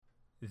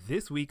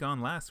This week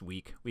on Last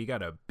Week, we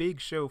got a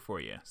big show for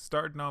you.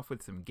 Starting off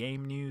with some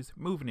game news,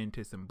 moving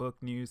into some book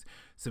news,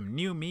 some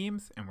new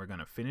memes, and we're going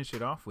to finish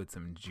it off with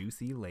some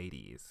juicy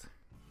ladies.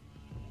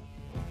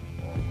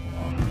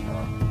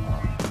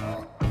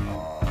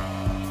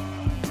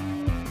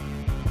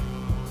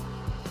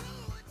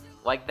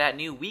 Like that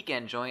new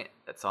Weekend joint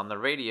that's on the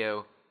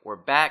radio, we're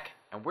back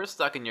and we're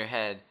stuck in your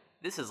head.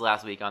 This is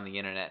Last Week on the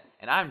Internet,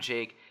 and I'm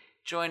Jake,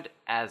 joined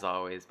as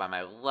always by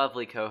my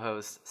lovely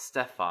co-host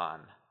Stefan.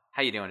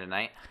 How you doing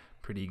tonight?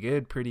 Pretty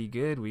good.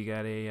 We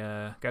got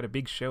a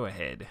big show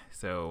ahead.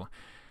 So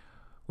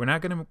we're not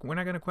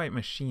gonna quite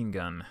machine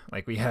gun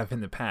like we have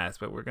in the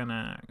past, but we're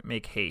gonna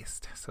make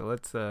haste. So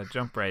let's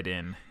jump right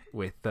in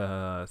with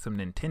some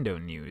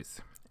Nintendo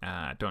news.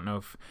 Don't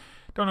know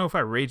if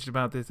I raged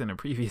about this in a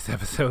previous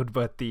episode,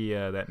 but the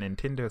that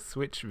Nintendo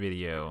Switch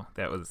video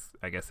that was,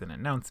 I guess, an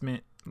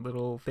announcement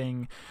little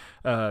thing,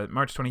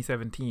 March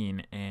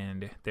 2017,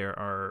 and there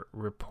are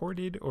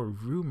reported or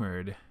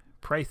rumored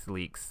price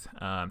leaks,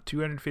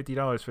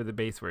 $250 for the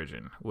base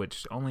version,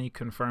 which only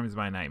confirms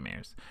my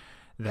nightmares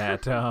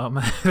that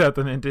that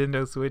the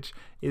Nintendo Switch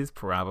is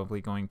probably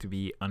going to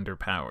be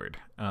underpowered.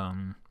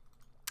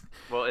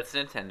 Well, it's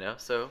Nintendo,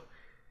 so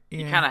you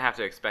Yeah. kind of have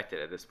to expect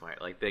it at this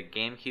point. Like, the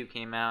GameCube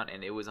came out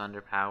and it was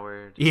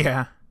underpowered.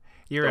 Yeah,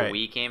 you're The right.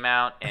 Wii came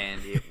out and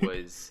it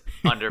was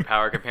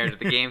underpowered compared to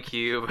the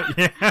GameCube.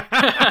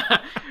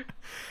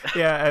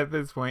 Yeah, at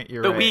this point,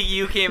 you're The right. Wii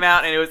U came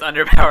out and it was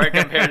underpowered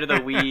compared to the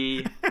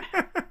Wii.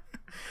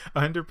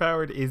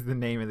 Underpowered is the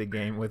name of the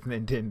game with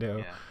Nintendo.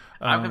 Yeah.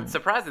 I'm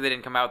surprised that they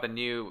didn't come out with a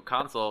new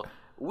console.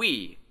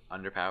 Wii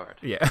underpowered.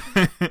 Yeah.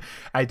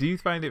 I do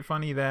find it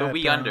funny that The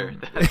Wii under.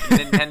 The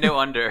Nintendo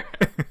under.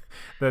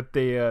 that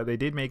they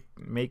did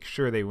make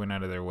sure they went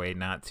out of their way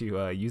not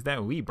to use that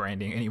Wii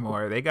branding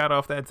anymore. They got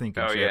off that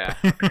sinking Oh, ship.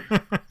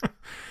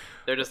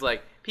 They're just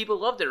like, people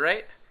loved it,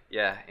 right?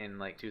 Yeah, in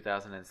like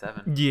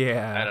 2007.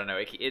 Yeah. I don't know.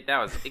 It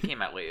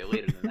came out later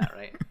than that,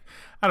 right?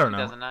 I don't know.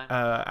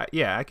 2009?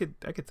 Yeah, I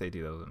could say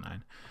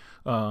 2009.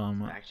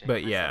 Fact check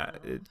But yeah,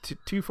 myself.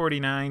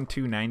 $249,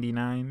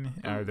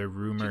 $299 are the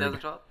rumored.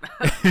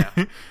 2012?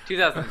 No,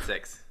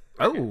 2006.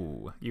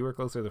 Oh, you were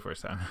closer the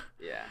first time.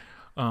 Yeah.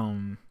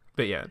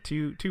 But yeah,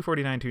 $249,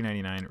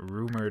 $299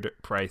 rumored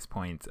price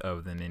points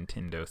of the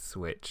Nintendo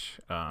Switch.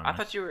 I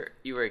thought you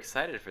were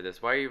excited for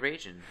this. Why are you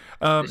raging?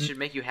 This should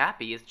make you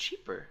happy. It's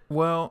cheaper.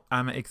 Well,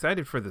 I'm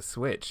excited for the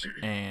Switch,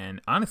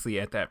 and honestly,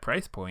 at that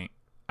price point,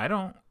 I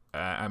don't.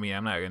 I mean,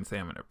 I'm not gonna say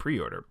I'm gonna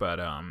pre-order, but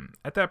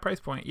at that price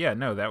point, yeah,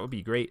 no, that would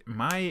be great.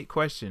 My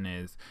question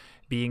is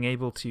being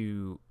able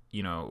to,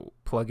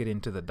 plug it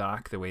into the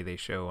dock the way they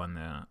show on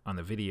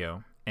the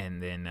video,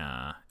 and then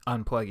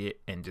unplug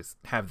it and just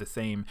have the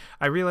same.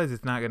 I realize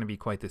it's not going to be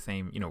quite the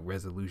same,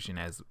 resolution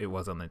as it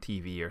was on the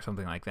TV or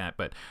something like that,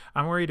 but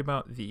I'm worried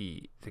about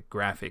the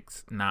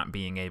graphics not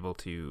being able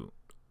to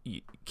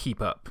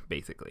keep up,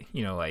 basically.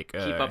 Like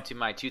Keep up to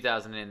my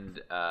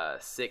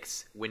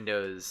 2006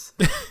 Windows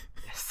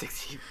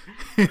 60,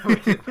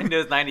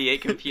 Windows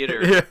 98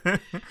 computer. Yeah.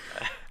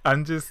 My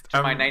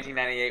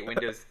 1998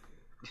 Windows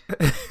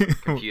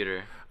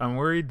computer. I'm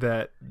worried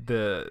that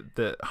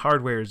the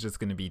hardware is just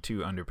going to be too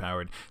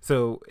underpowered.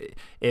 So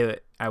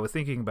I was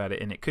thinking about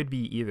it, and it could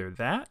be either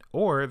that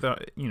or the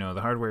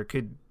hardware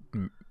could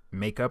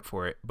make up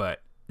for it,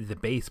 but the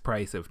base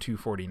price of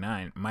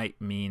 $249 might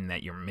mean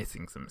that you're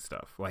missing some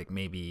stuff. Like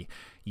maybe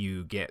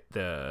you get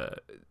the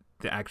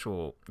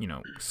actual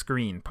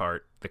screen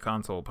part, the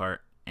console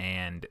part,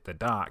 and the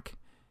dock,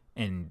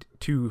 and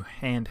two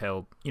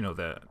handheld,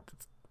 the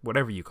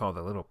whatever you call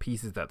the little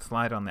pieces that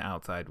slide on the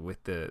outside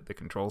with the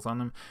controls on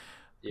them.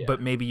 Yeah.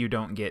 But maybe you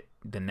don't get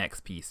the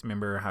next piece.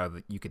 Remember how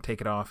you could take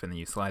it off and then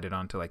you slide it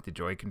onto like the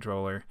Joy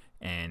controller,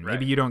 and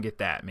maybe you don't get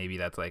that. Maybe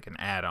that's like an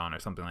add-on or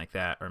something like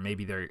that. Or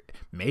maybe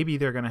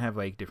they're gonna have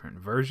like different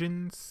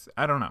versions.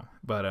 I don't know.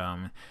 But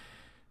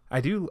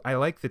I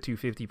like the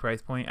 $250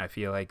 price point. I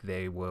feel like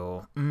they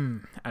will.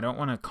 I don't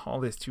want to call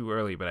this too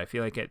early, but I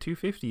feel like at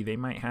 $250 they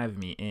might have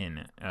me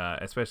in,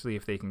 especially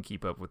if they can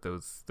keep up with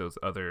those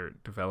other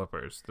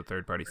developers, the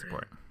third-party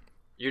support.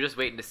 You're just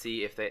waiting to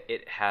see if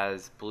it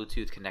has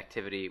Bluetooth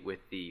connectivity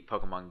with the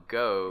Pokemon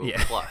Go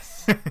Yeah.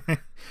 Plus.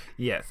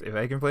 Yes, if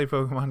I can play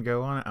Pokemon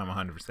Go on it, I'm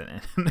 100%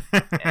 in.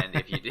 And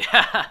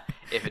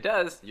if it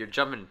does, you're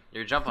jumping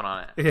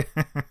on it.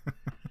 Yeah.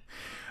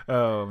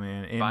 Oh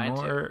man! In Fine,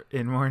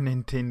 more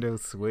Nintendo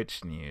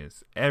Switch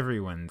news,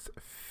 everyone's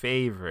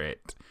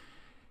favorite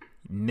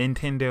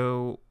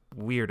Nintendo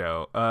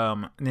weirdo,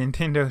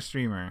 Nintendo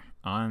streamer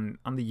on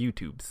the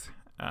YouTubes.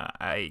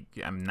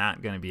 I'm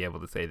not gonna be able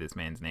to say this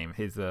man's name.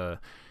 His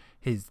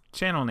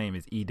channel name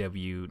is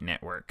EW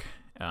Network.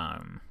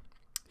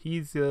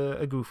 He's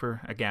a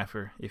goofer, a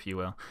gaffer, if you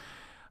will.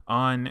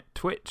 On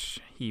Twitch,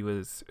 he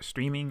was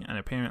streaming and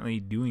apparently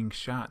doing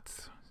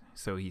shots.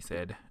 So he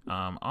said,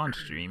 on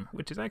stream,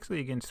 which is actually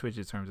against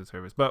Twitch's terms of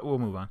service, but we'll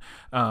move on.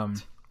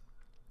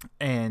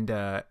 And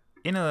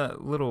in a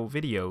little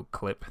video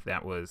clip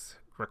that was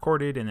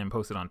recorded and then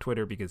posted on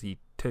Twitter because he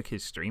took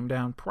his stream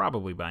down,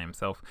 probably by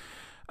himself,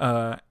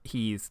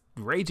 He's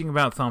raging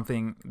about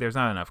something. There's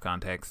not enough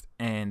context,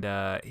 and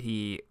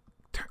he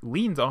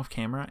leans off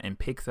camera and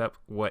picks up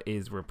what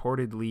is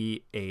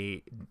reportedly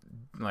a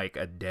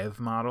dev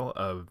model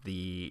of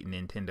the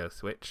Nintendo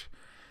Switch.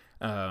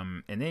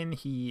 And then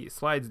he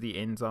slides the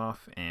ends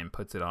off and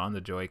puts it on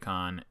the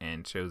Joy-Con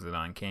and shows it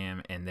on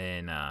cam. And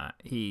then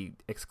he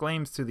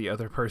exclaims to the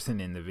other person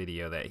in the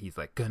video that he's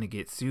like gonna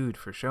get sued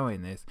for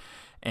showing this.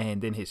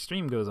 And then his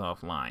stream goes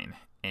offline.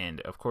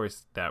 And of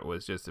course, that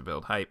was just to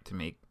build hype to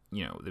make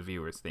the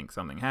viewers think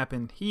something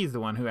happened. He's the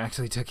one who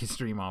actually took his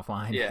stream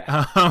offline.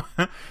 Yeah.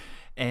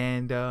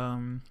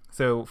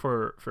 So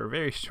for a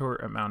very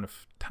short amount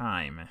of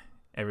time,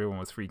 everyone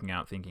was freaking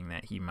out thinking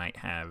that he might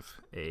have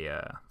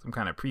some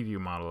kind of preview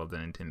model of the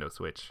Nintendo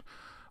Switch,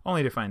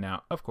 only to find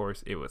out, of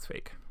course, it was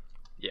fake.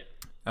 Yeah.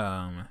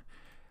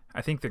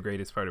 I think the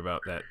greatest part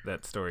about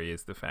that story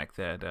is the fact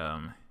that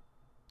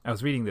I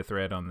was reading the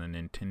thread on the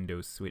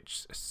Nintendo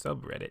Switch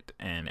subreddit,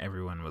 and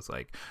everyone was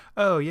like,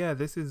 "Oh yeah,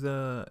 this is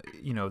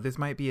this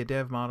might be a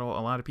dev model. A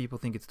lot of people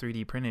think it's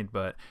 3D printed,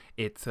 but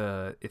it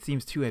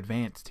seems too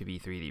advanced to be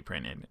 3D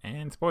printed."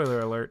 And spoiler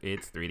alert,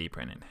 it's 3D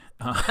printed.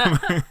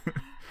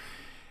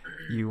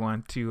 You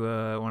want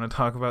to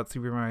talk about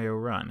Super Mario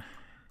Run,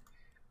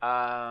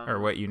 or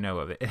what you know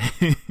of it?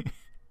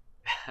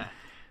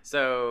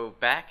 So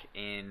back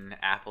in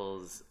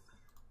Apple's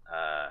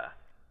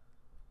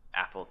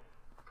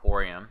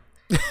Appleporium,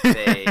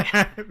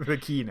 the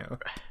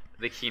keynote.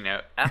 The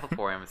keynote.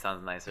 Appleporium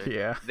sounds nicer.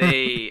 Yeah.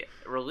 They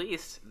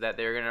released that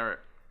they're gonna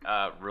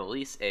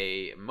release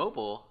a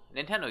mobile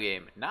Nintendo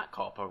game, not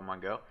called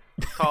Pokemon Go.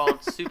 It's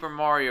called Super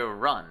Mario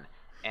Run,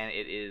 and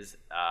it is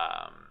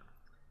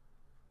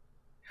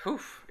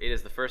it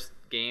is the first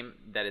game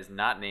that is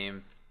not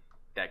named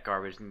that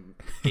garbage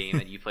game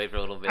that you played for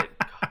a little bit.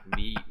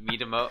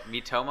 Miitomo?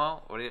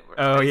 Miitomo.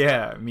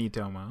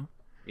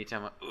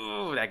 Miitomo.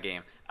 Ooh, that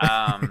game.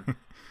 I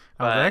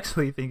was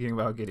actually thinking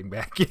about getting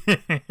back in.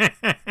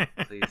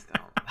 Please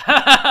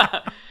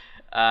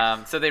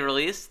don't. So they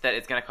released that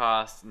it's gonna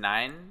cost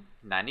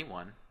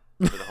 $9.91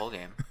 for the whole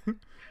game.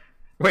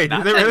 Wait,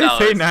 Not did they really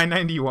say $10.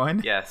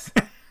 $9.91? Yes.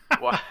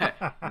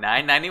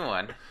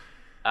 $9.91.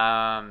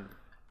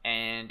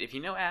 And if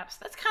you know apps,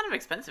 that's kind of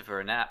expensive for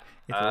an app.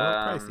 It's a little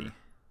pricey.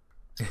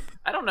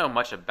 I don't know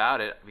much about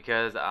it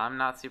because I'm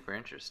not super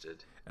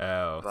interested.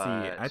 Oh, But-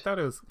 see, I thought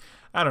it was...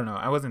 I don't know.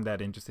 I wasn't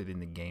that interested in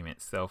the game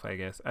itself, I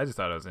guess. I just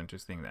thought it was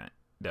interesting that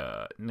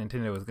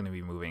Nintendo was going to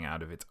be moving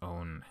out of its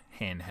own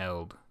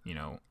handheld,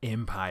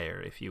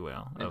 empire, if you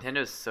will.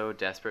 Nintendo's so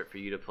desperate for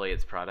you to play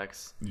its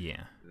products.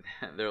 Yeah.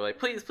 They're like,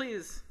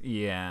 please.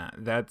 Yeah,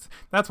 that's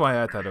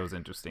why I thought it was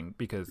interesting,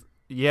 because...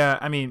 Yeah,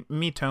 I mean,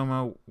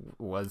 Miitomo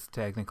was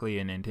technically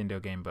a Nintendo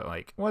game, but,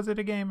 was it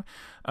a game?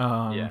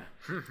 Yeah.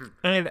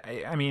 And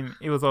I mean,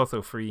 it was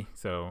also free,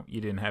 so you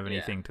didn't have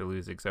anything to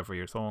lose except for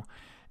your soul.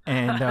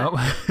 And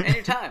And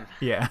your time.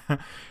 Yeah.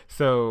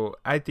 So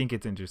I think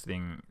it's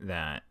interesting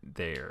that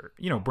they're,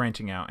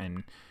 branching out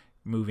and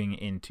moving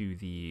into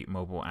the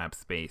mobile app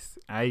space.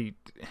 I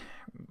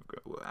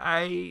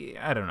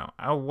don't know.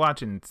 I'll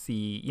watch and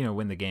see,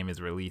 when the game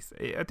is released.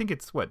 I think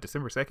it's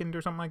December 2nd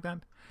or something like that.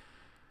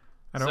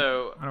 I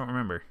don't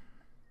remember.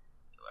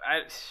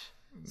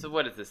 So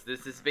what is this?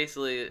 This is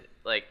basically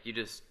like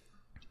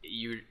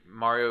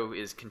Mario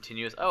is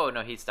continuous. Oh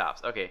no, he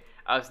stops. Okay,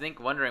 I was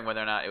wondering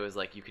whether or not it was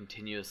like you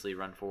continuously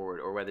run forward,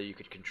 or whether you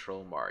could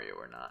control Mario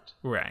or not.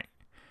 Right.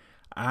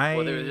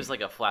 Whether it was just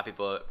like a Flappy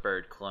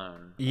Bird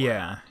clone.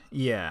 Yeah.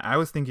 I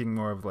was thinking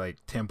more of like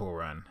Temple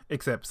Run,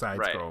 except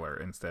side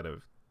scroller instead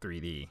of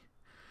 3D.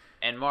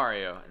 And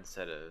Mario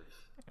instead of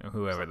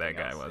whoever that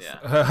guy was.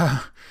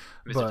 Yeah.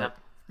 Mr. Temple.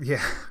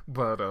 Yeah,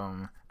 but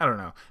I don't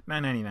know.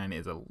 $9.99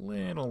 is a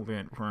little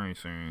bit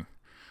pricey,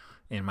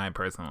 in my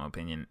personal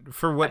opinion,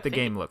 for what the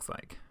game looks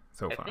like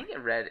so far. I think it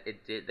read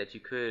that you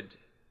could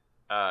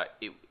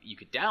you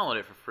could download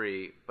it for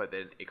free, but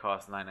then it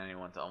costs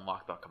 $9.91 to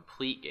unlock the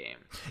complete game.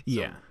 So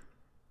yeah.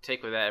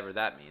 Take whatever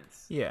that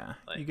means. Yeah,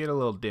 you get a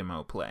little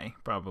demo play,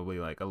 probably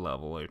like a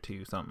level or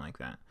two, something like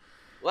that.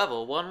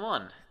 Level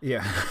 1-1.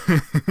 Yeah.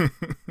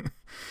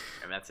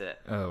 And that's it.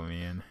 Oh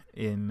man,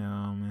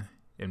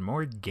 in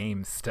more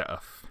game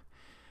stuff,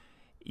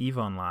 EVE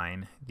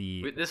Online,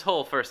 this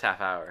whole first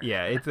half hour.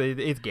 Yeah,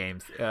 it's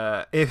games.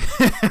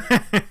 If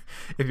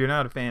if you're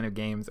not a fan of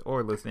games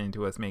or listening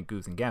to us make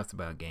goofs and gaffs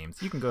about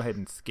games, you can go ahead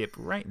and skip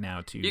right now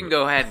to. You can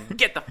go ahead and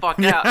get the fuck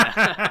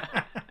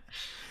out.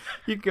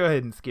 You can go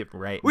ahead and skip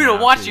right. We now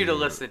don't want you to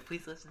listen.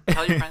 Please listen.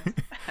 Tell your friends.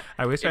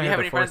 I wish if I you had have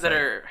the any friends that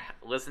foresight.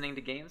 are listening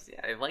to games,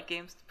 I like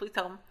games. Please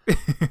tell them.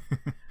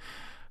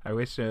 I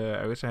wish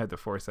I had the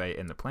foresight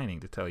and the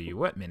planning to tell you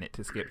what minute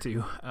to skip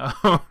to,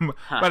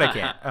 but I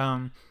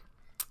can't.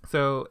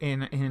 So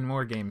in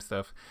more game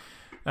stuff,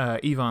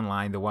 EVE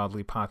Online, the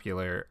wildly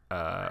popular,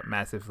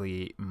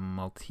 massively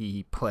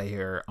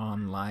multiplayer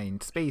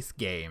online space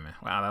game.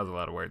 Wow, that was a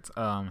lot of words.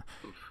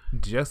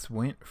 just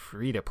went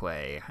free to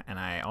play. And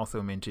I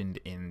also mentioned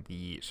in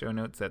the show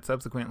notes that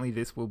subsequently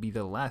this will be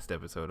the last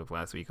episode of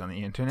Last Week on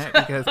the Internet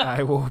because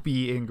I will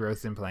be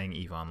engrossed in playing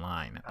EVE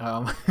Online.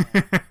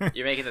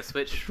 You're making the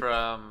switch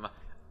from...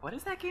 What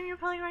is that game you're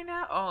playing right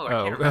now? Oh, I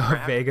can't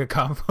remember. Vega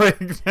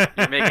Conflict.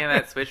 You're making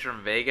that switch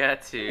from Vega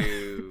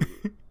to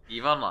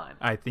EVE Online.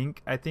 I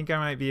think I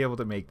might be able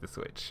to make the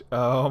switch.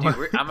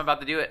 Dude, I'm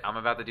about to do it. I'm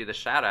about to do the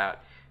shout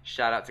out.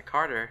 Shout out to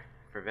Carter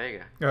for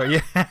Vega. Oh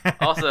yeah.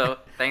 Also,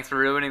 thanks for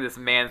ruining this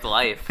man's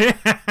life.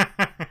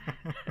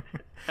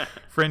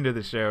 Friend of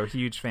the show,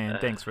 huge fan.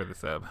 Thanks for the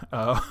sub.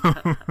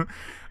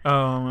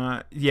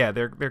 Yeah,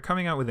 they're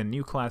coming out with a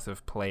new class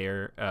of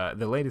player.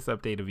 The latest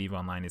update of EVE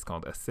Online is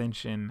called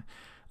Ascension.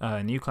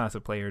 A new class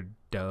of player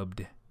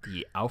dubbed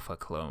the Alpha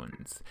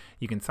Clones.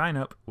 You can sign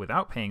up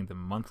without paying the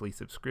monthly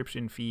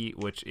subscription fee,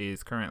 which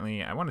is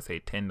currently, I want to say,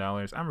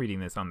 $10. I'm reading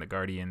this on The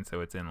Guardian,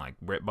 so it's in like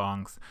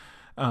Britbongs.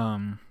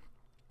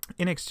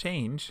 In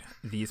exchange,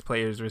 these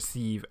players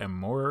receive a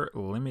more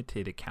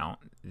limited account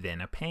than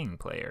a paying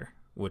player,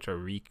 which are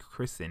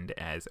rechristened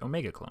as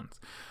Omega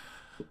Clones.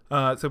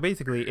 So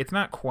basically, it's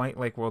not quite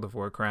like World of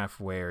Warcraft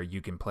where you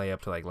can play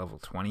up to like level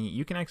 20.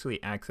 You can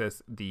actually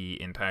access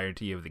the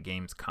entirety of the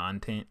game's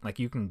content. Like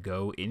you can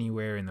go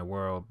anywhere in the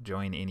world,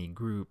 join any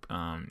group,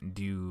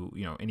 do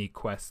any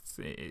quests,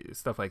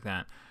 stuff like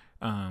that.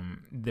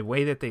 The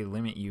way that they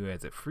limit you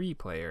as a free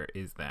player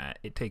is that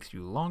it takes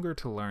you longer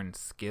to learn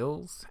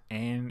skills,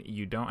 and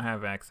you don't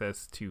have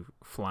access to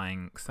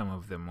flying some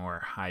of the more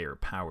higher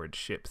powered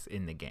ships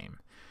in the game.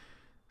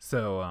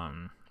 So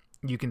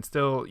you can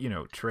still,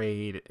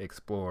 trade,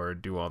 explore,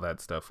 do all that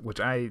stuff,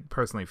 which I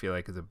personally feel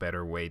like is a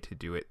better way to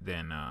do it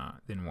than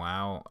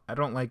WoW. I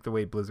don't like the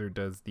way Blizzard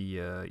does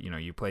the,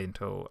 you play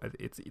until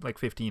it's like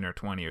 15 or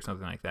 20 or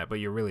something like that, but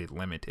you're really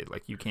limited.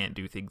 Like you can't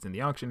do things in the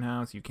auction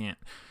house.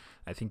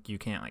 I think you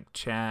can't like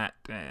chat.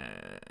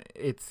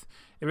 It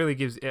really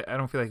gives, I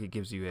don't feel like it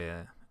gives you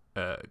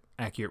a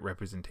accurate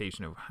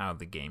representation of how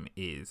the game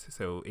is,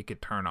 so it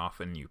could turn off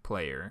a new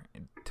player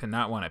to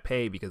not want to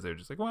pay because they're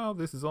just like, well,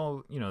 this is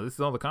all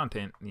the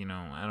content,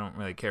 I don't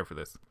really care for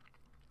this.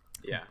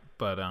 Yeah.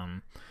 But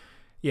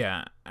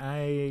yeah,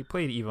 I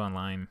played EVE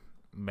Online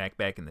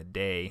back in the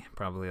day,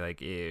 probably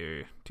like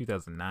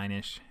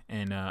 2009ish,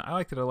 and I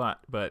liked it a lot,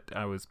 but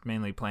I was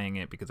mainly playing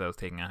it because I was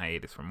taking a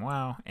hiatus from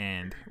WoW,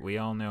 and we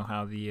all know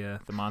how the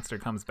monster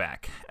comes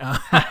back.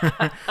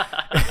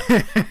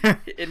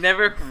 It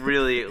never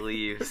really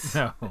leaves.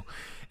 No,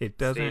 it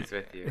doesn't.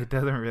 Stays with you. It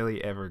doesn't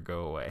really ever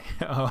go away.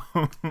 I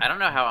don't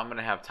know how I'm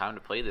gonna have time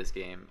to play this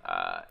game.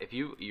 If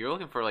you're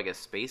looking for like a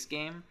space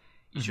game,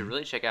 you should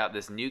really check out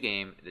this new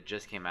game that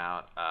just came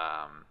out.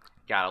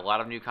 Got a lot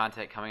of new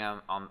content coming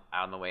out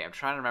on the way. I'm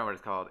trying to remember what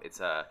it's called. It's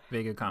a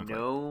Vega Conflict.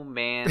 No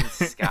Man's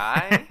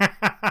Sky.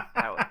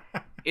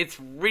 It's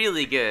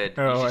really good.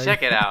 You should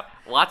check it out.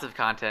 Lots of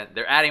content.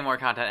 They're adding more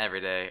content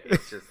every day.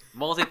 It's just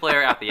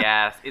multiplayer out the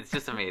ass. It's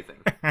just amazing.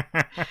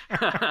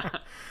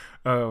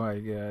 Oh my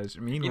gosh!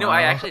 Meanwhile,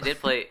 I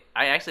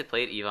actually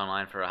played EVE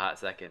Online for a hot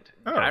second.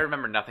 Oh. I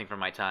remember nothing from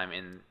my time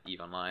in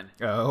EVE Online.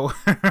 Oh.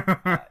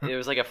 It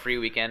was like a free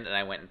weekend, and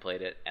I went and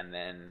played it, and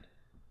then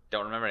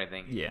don't remember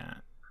anything.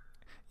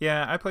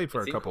 Yeah, I played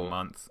for a couple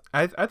months.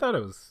 I thought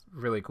it was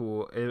really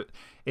cool.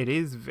 It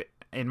is,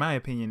 in my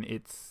opinion,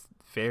 it's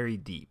very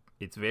deep.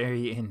 It's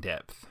very in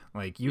depth.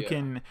 Like you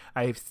can,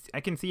 I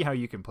can see how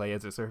you can play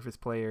as a surface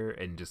player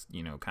and just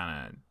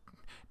kind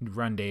of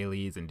run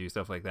dailies and do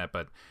stuff like that.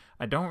 But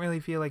I don't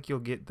really feel like you'll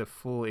get the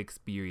full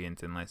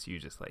experience unless you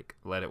just like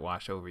let it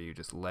wash over you.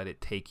 Just let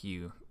it take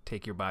your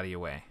body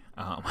away.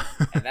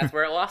 And that's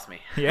where it lost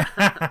me.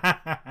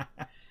 Yeah.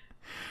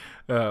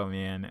 Oh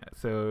man!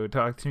 So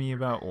talk to me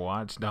about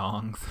Watch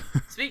Dogs.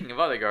 Speaking of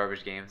other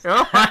garbage games,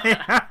 oh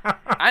my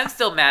I'm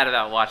still mad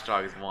about Watch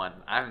Dogs 1.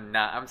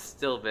 I'm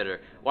still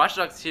bitter. Watch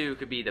Dogs 2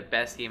 could be the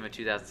best game of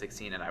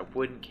 2016, and I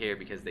wouldn't care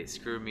because they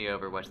screwed me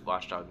over with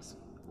Watch Dogs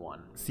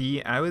 1.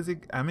 See,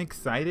 I'm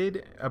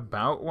excited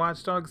about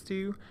Watch Dogs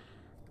 2,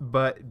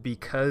 but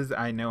because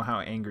I know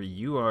how angry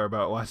you are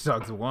about Watch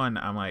Dogs 1,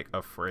 I'm like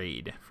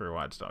afraid for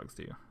Watch Dogs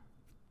 2.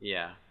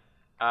 Yeah.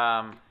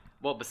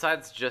 Well,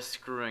 besides just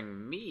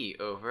screwing me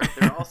over,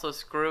 they're also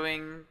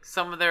screwing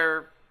some of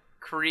their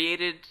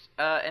created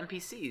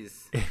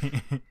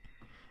NPCs.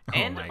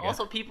 And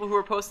also people who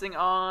are posting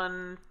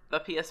on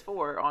the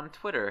PS4 on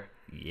Twitter.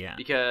 Yeah.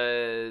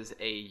 Because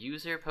a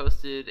user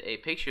posted a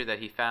picture that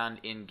he found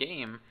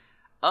in-game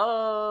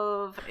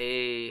of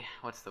a...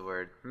 What's the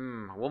word?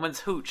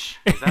 Woman's hooch.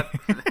 Is that...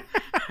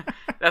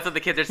 That's what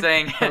the kids are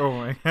saying. Oh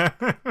my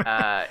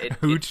god.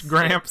 Hooch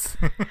Gramps.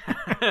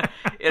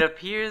 It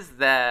appears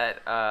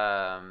that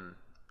I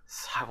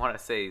want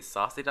to say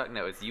Saucy Dog.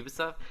 No, it's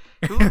Ubisoft.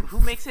 Who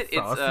makes it?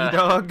 Saucy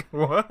Dog.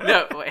 What?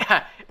 No,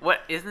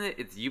 what isn't it?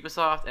 It's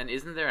Ubisoft, and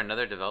isn't there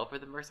another developer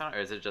that works on it, or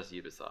is it just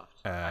Ubisoft?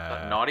 I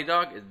thought Naughty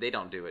Dog. They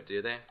don't do it,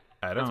 do they?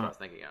 That's what I was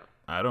thinking of.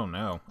 I don't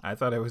know. I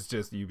thought it was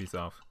just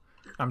Ubisoft.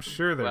 I'm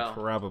sure there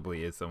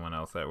probably is someone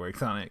else that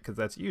works on it because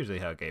that's usually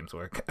how games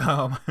work.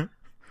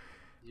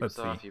 Let's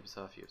see.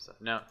 Ubisoft.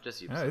 No,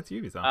 just Ubisoft. Oh, it's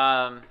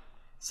Ubisoft.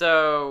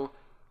 So,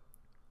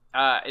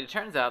 it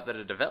turns out that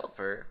a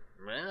developer.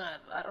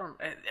 I don't.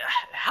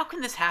 How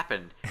can this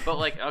happen? But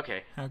like,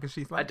 okay, How could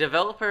she a slap?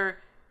 developer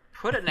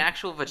put an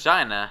actual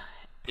vagina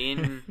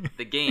in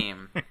the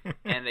game,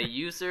 and a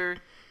user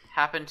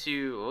happened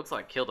to looks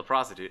like kill the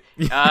prostitute.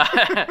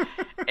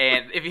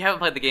 And if you haven't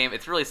played the game,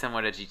 it's really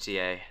similar to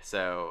GTA.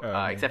 So,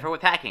 Okay. except for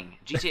with hacking,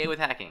 GTA with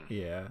hacking.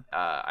 Yeah.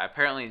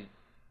 Apparently,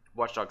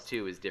 Watch Dogs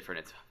 2 is different.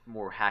 It's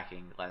more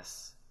hacking,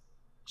 less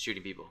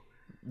shooting people.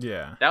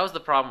 Yeah. That was the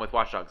problem with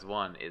Watch Dogs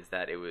 1, is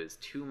that it was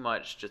too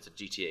much just a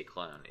GTA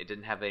clone. It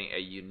didn't have a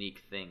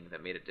unique thing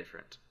that made it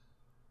different.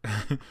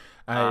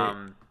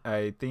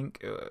 I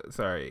think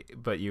sorry,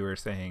 but you were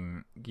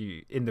saying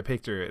in the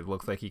picture it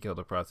looks like he killed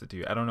a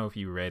prostitute. I don't know if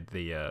you read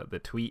the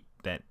tweet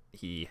that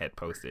he had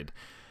posted.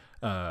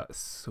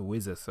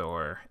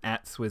 Swizzasaur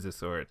at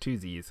Swizzasaur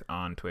 2Z's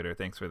on Twitter.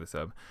 Thanks for the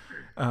sub.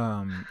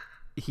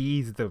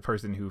 He's the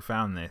person who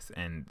found this,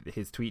 and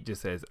his tweet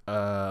just says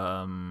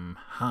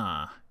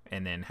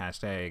and then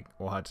hashtag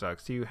Watch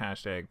Dogs 2,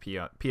 hashtag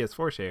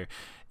PS4 share,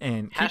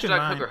 and keep in Hashtag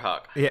mind, hooker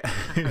huck. yeah,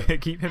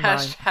 keep in mind,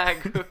 Hashtag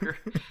hooker.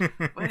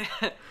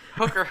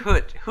 Hooker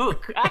hoot.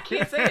 Hook. I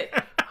can't say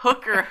it.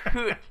 Hooker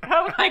hoot.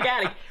 Oh my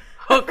god.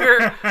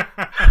 Hooker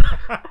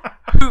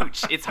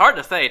hooch. It's hard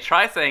to say.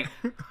 Try saying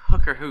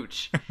hooker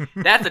hooch.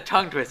 That's a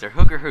tongue twister.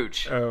 Hooker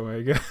hooch. Oh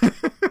my god.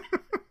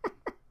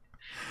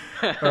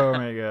 Oh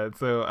my god.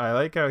 So I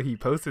like how he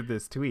posted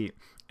this tweet.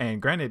 And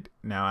granted,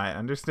 now I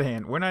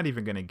understand we're not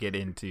even going to get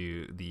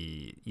into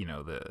the,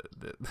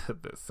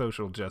 the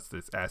social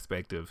justice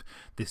aspect of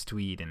this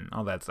tweet and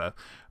all that stuff.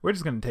 We're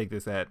just going to take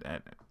this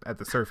at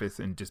the surface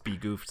and just be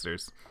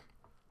goofsters.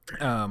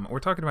 We're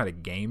talking about a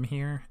game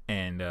here,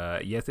 and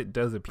yes, it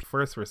does.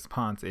 First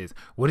response is,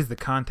 what is the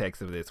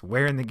context of this?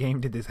 Where in the game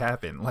did this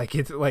happen? Like,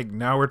 it's like,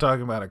 now we're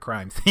talking about a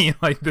crime scene.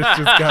 Like, this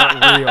just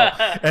got real.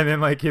 And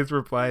then like his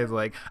reply is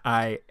like,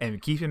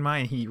 and keep in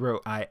mind, he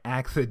wrote, I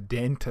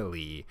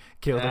accidentally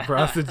killed a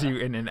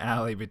prostitute in an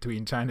alley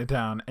between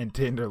Chinatown and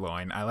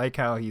Tenderloin. I like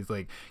how he's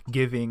like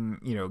giving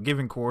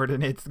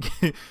coordinates,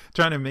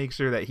 trying to make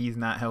sure that he's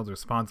not held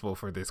responsible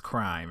for this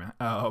crime.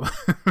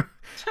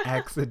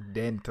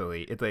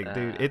 Accidentally. It's like,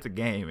 dude, it's a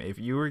game. If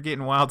you were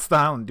getting wild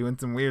style and doing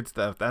some weird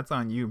stuff, that's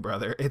on you,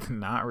 brother. It's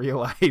not real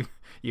life.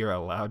 You're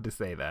allowed to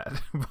say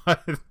that.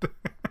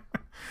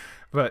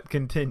 But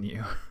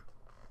continue.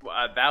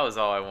 Well, that was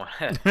all I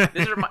wanted.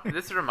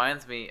 This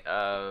reminds me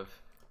of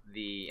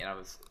and I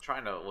was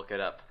trying to look it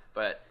up,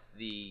 but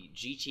the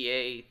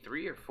GTA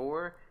 3 or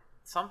 4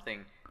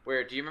 something,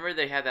 where, do you remember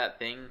they had that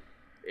thing,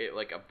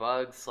 like a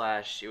bug /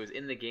 it was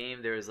in the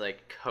game, there was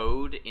like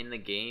code in the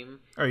game.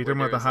 Oh, you're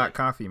talking about the hot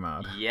coffee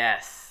mod?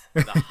 Yes,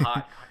 the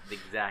hot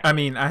exactly. I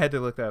mean, I had to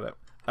look that up.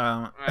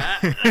 I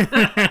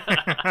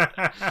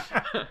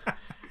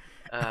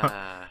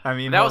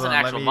mean, that was an on,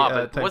 actual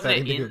mod, but wasn't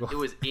it Google. it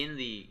was in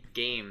the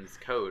game's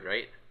code,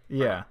 right?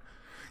 Yeah.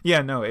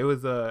 No, it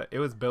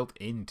was built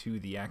into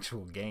the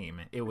actual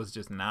game. It was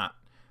just not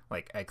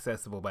like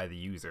accessible by the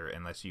user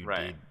unless you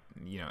did,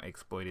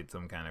 exploited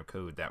some kind of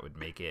code that would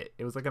make it.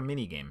 It was like a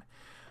mini game.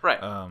 Right.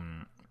 A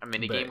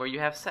mini game where you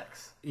have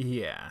sex.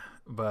 Yeah,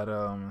 but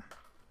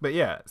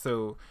yeah,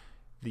 so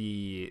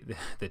the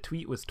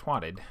tweet was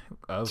twatted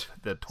of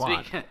the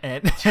twat.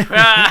 And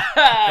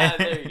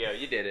there you go,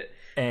 you did it.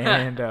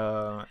 And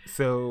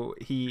so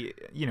he,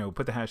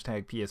 put the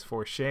hashtag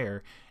PS4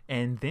 share,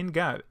 and then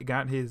got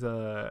his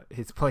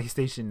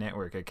PlayStation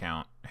Network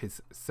account,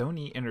 his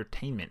Sony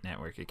Entertainment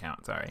Network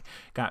account,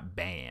 got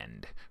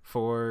banned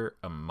for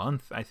a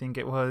month, I think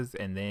it was,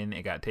 and then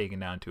it got taken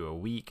down to a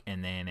week,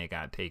 and then it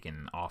got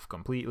taken off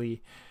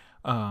completely.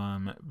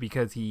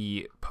 Because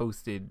he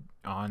posted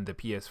on the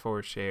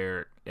PS4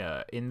 share,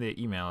 in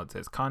the email, it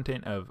says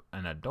content of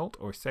an adult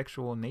or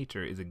sexual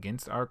nature is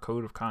against our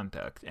code of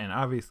conduct, and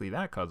obviously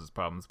that causes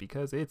problems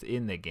because it's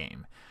in the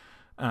game.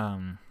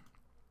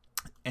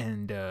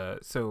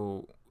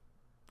 So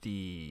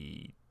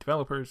the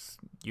developers,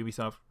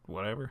 Ubisoft,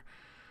 whatever,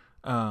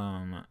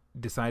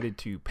 decided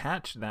to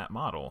patch that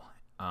model,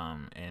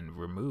 and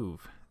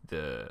remove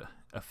the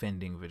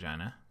offending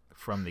vagina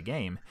from the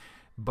game,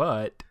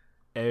 but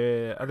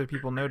other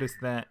people noticed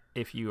that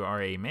if you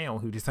are a male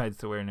who decides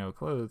to wear no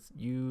clothes,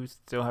 you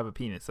still have a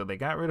penis. So they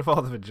got rid of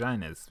all the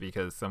vaginas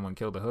because someone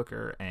killed a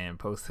hooker and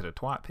posted a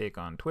twat pic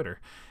on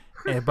Twitter.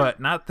 But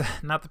not the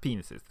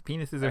penises. The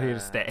penises are here to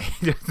stay.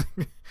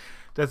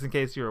 Just in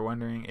case you were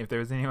wondering, if there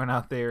was anyone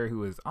out there who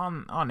was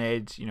on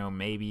edge,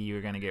 maybe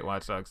you're gonna get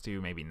Watch Dogs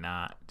 2, maybe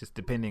not, just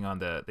depending on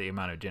the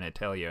amount of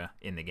genitalia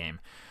in the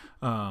game.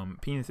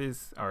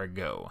 Penises are a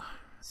go.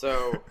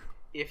 So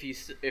if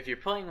you're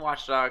playing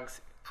Watch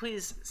Dogs,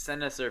 please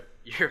send us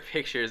your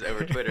pictures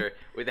over Twitter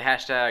with the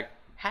hashtag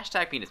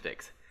penis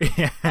pics.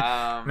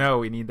 No,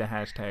 we need the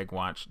hashtag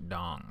watch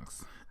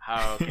dongs.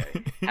 Oh,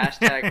 okay.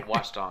 Hashtag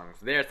watch dongs.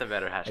 There's a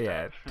better hashtag.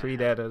 Yeah, tweet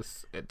at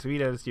us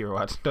your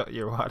watch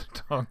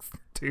dongs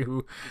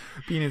to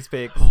penis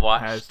pics.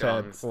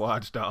 Hashtag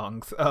watch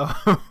dongs.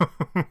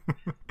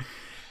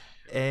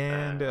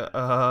 And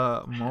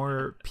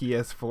more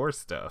PS4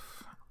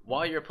 stuff.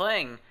 While you're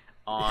playing,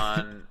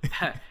 on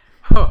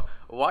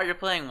while you're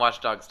playing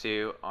Watch Dogs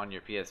 2 on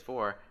your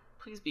PS4,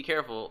 please be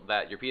careful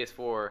that your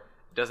PS4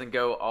 doesn't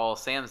go all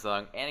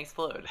Samsung and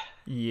explode.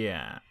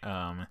 Yeah.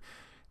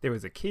 There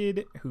was a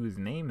kid whose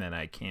name that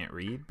I can't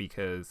read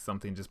because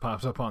something just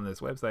pops up on this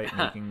website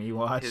making me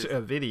watch a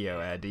video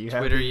ad. Do you have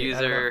Twitter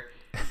user?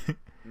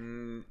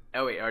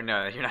 Oh wait, or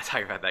no, you're not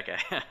talking about that guy.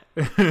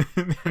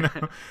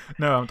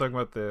 no, I'm talking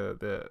about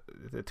the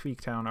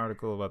Tweaktown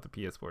article about the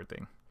PS4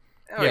 thing.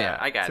 Oh yeah,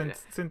 I got it.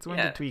 Since when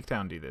did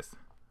Tweaktown do this?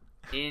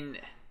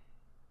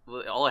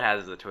 Well, all it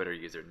has is a Twitter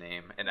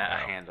username and a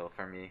handle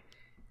for me.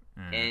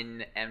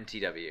 In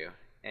MTW,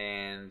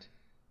 and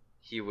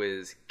he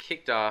was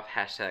kicked off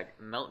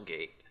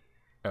 #Meltgate.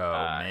 Oh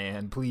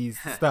man, please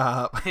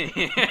stop.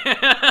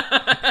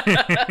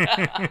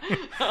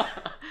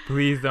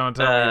 Please don't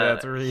tell me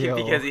that's real.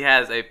 Because he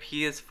has a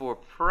PS4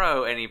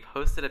 Pro, and he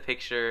posted a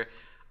picture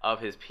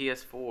of his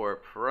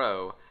PS4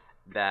 Pro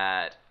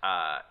that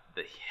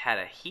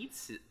had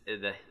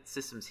the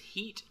system's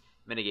heat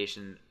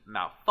mitigation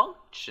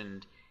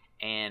malfunctioned,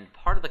 and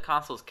part of the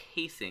console's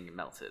casing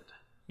melted.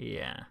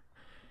 Yeah.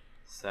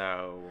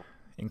 So,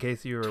 in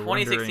case you were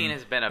 2016 wondering,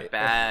 has been a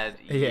bad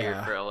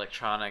year for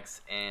electronics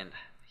and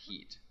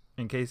heat.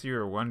 In case you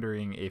were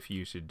wondering if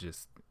you should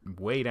just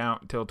wait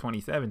out until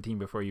 2017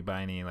 before you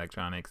buy any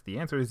electronics, the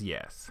answer is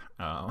yes.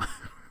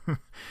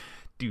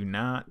 Do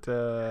not.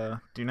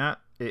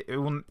 It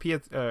will.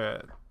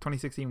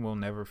 2016 will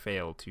never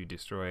fail to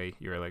destroy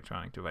your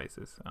electronic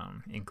devices,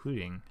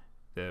 including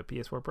the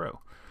PS4 Pro.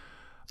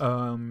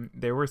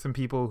 There were some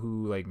people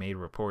who made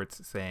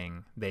reports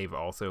saying they've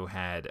also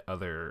had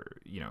other,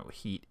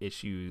 heat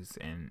issues,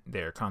 and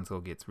their console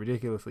gets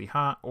ridiculously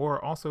hot,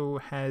 or also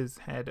has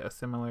had a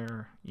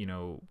similar,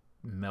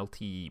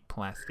 melty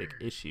plastic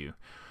issue.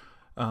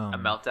 A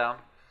meltdown?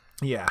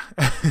 Yeah.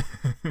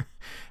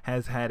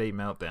 Has had a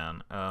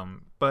meltdown.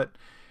 But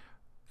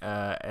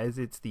as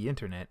it's the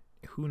internet,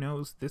 who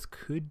knows? This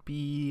could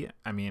be,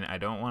 I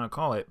don't want to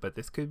call it, but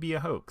this could be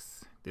a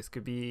hoax. This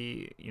could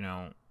be,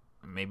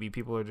 maybe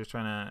people are just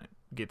trying to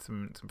get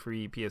some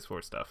free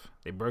PS4 stuff.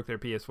 They broke their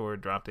PS4,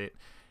 dropped it,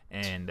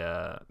 and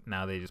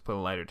now they just put a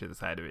lighter to the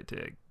side of it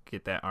to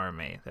get that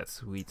RMA, that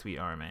sweet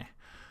RMA.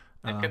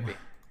 That could be.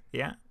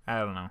 Yeah, I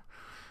don't know.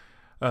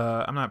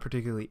 I'm not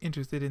particularly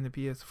interested in the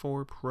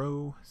PS4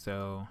 Pro,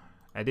 so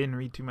I didn't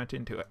read too much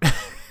into it.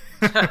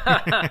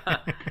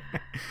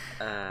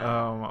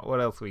 What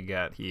else we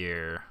got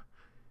here?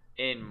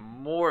 In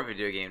more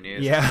video game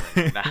news. Yeah.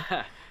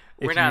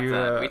 We're not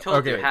done. We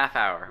told you half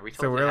hour.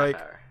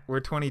 We're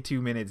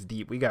 22 minutes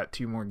deep. We got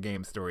 2 more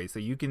game stories, so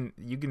you can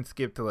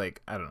skip to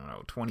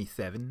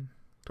 27.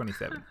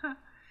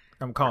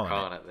 I'm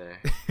calling it there.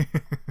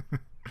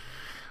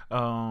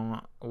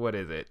 What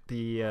is it?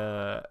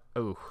 The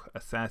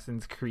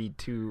Assassin's Creed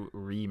 2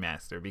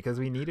 remaster, because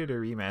we needed a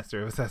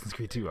remaster of Assassin's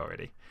Creed 2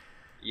 already.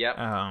 Yep.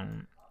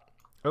 I'm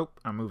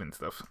moving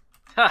stuff.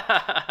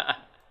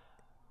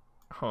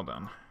 Hold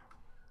on.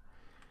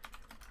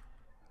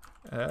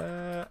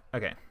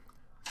 Okay.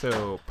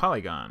 So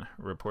Polygon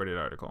reported an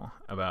article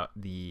about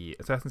the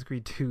Assassin's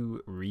Creed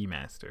 2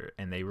 remaster,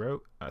 and they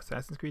wrote,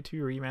 Assassin's Creed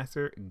 2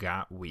 remaster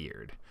got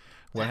weird.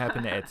 What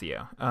happened to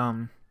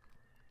Ezio?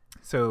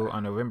 So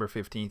on November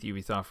 15th,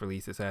 Ubisoft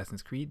released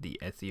Assassin's Creed, the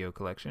Ezio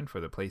collection for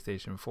the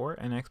PlayStation 4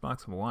 and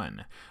Xbox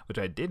One, which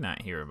I did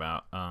not hear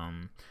about.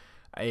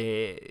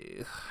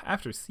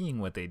 After seeing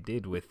what they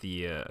did with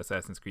the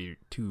Assassin's Creed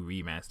 2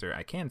 remaster,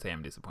 I can say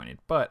I'm disappointed,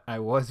 but I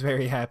was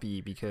very happy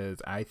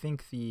because I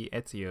think the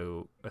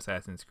Ezio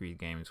Assassin's Creed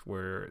games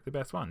were the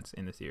best ones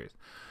in the series.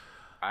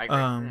 I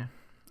agree.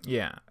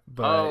 Yeah,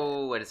 but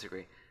I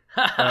disagree.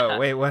 Oh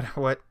wait,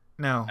 what?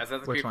 No,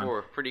 Assassin's Creed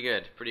 4, pretty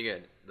good.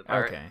 The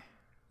pirate. Okay.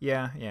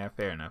 Yeah,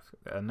 fair enough.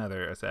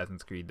 Another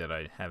Assassin's Creed that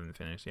I haven't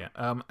finished yet.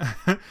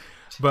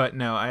 But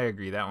no, I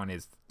agree. That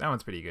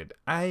one's pretty good.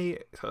 I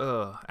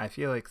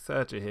feel like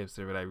such a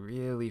hipster, but I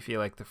really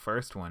feel like the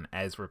first one,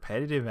 as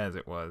repetitive as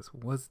it was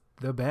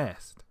the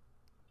best.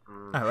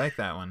 I like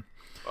that one.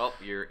 Well,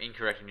 you're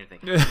incorrect in your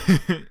thinking.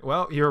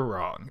 Well, you're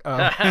wrong.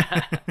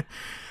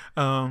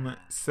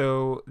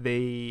 So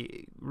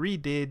they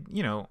redid,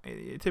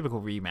 a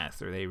typical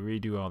remaster. They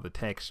redo all the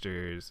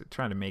textures,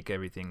 try to make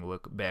everything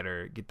look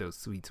better, get those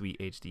sweet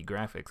HD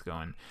graphics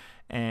going.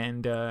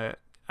 And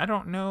I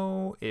don't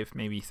know if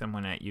maybe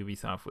someone at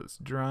Ubisoft was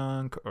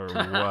drunk or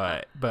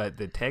what, but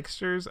the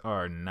textures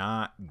are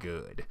not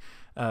good.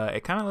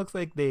 It kind of looks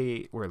like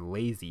they were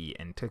lazy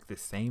and took the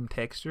same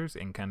textures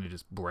and kind of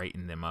just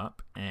brightened them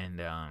up.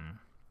 And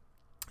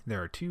there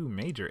are 2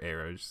 major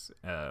errors.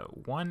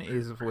 One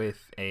is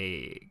with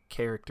a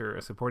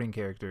supporting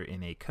character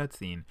in a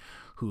cutscene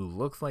who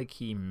looks like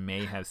he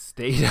may have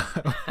stayed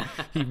up.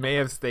 He may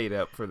have stayed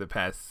up for the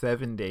past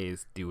 7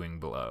 days doing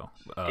blow.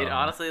 It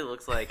honestly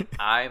looks like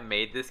I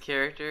made this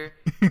character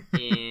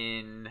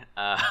in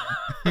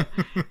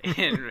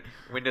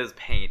Windows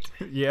Paint.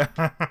 Yeah.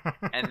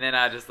 And then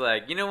I just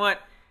you know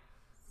what?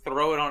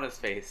 Throw it on his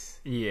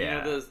face.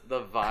 Yeah.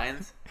 The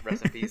vines,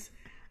 rest in peace.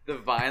 the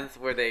vines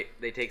where they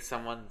take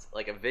someone's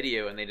like a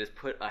video and they just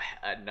put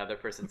another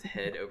person's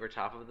head over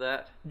top of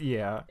that.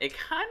 Yeah. It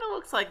kind of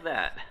looks like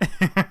that.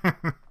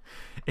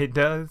 It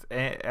does.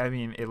 I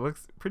mean, it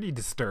looks pretty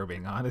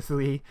disturbing,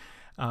 honestly.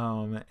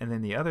 And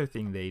then the other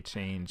thing they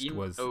changed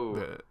was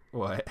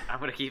what? I'm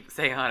gonna keep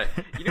saying on it.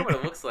 You know what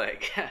it looks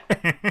like?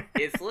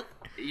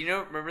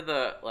 Remember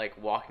the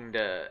like walking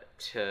to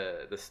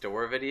the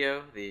store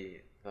video,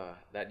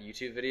 that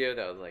YouTube video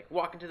that was like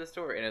walking to the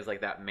store, and it was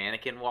like that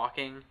mannequin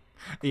walking.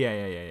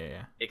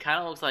 Yeah. It kind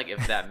of looks like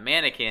if that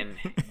mannequin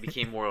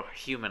became more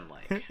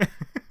human-like.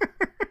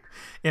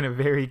 In a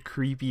very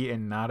creepy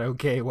and not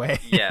okay way.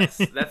 Yes,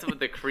 that's what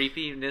the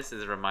creepiness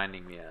is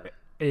reminding me of.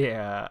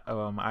 Yeah,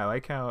 I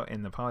like how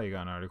in the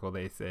Polygon article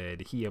they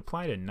said he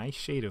applied a nice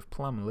shade of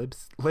plum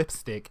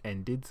lipstick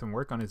and did some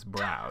work on his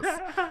brows.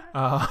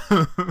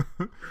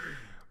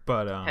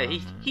 But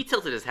hey, he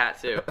tilted his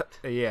hat too.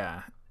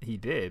 Yeah, he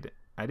did.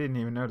 I didn't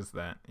even notice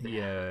that. He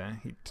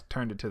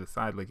turned it to the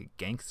side like a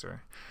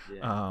gangster.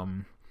 Yeah.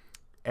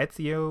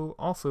 Ezio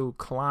also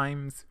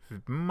climbs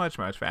much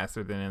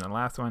faster than in the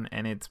last one,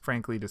 and it's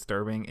frankly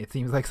disturbing. It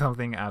seems like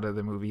something out of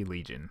the movie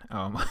Legion.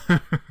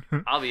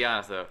 I'll be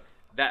honest though.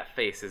 That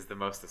face is the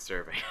most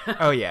disturbing.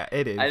 Oh, yeah,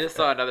 it is. I just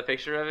saw another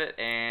picture of it,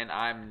 and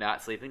I'm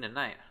not sleeping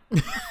tonight.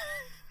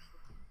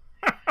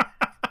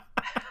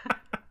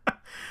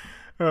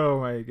 Oh,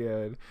 my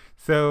God.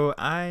 So,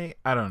 I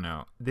don't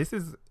know. This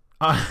is,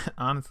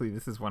 honestly,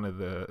 this is one of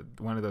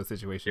those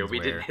situations we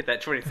where... didn't hit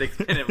that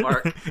 26-minute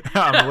mark.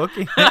 I'm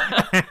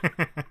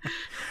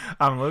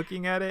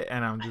looking at it,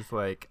 and I'm just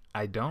like,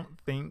 I don't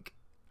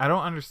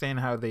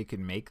understand how they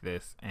could make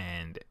this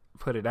and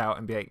put it out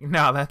and be like,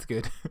 no, that's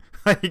good.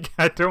 Like,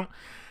 I don't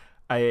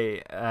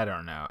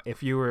know.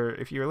 If you were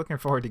looking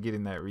forward to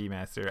getting that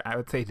remaster, I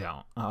would say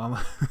don't.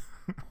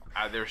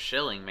 They're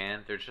shilling,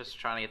 man. They're just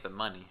trying to get the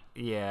money.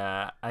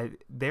 Yeah,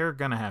 they're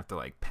gonna have to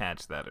like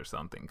patch that or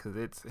something because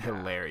it's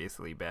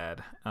hilariously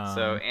bad.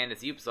 And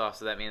it's Ubisoft,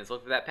 so that means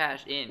look for that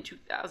patch in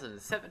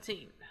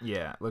 2017.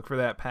 Yeah, look for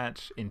that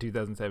patch in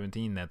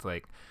 2017. That's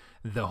like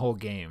the whole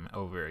game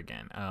over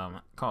again.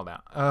 Called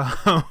out.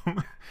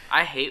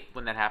 I hate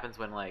when that happens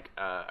when like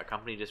a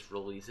company just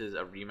releases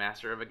a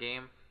remaster of a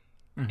game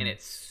and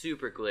it's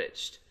super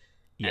glitched,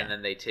 and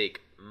then they take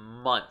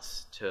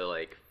months to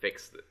like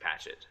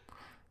patch it.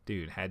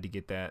 Dude, had to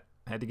get that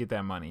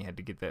money, had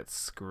to get that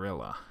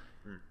Skrilla.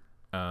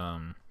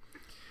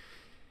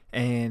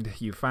 And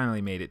you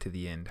finally made it to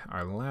the end.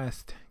 Our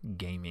last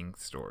gaming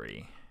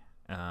story.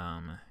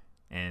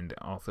 And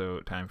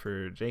also time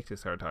for Jake to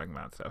start talking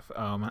about stuff.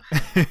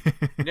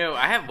 No,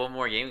 I have one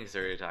more gaming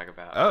story to talk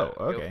about. Oh,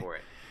 okay. Go for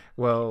it.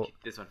 Well,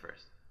 this one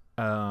first.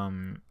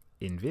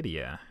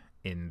 NVIDIA,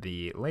 in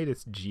the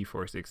latest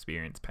GeForce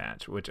Experience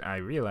patch, which I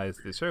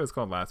realized the show was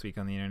called Last Week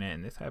on the Internet,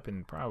 and this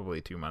happened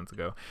probably 2 months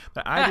ago.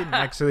 But I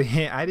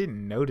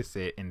didn't notice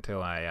it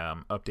until I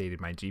updated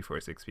my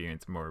GeForce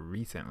Experience more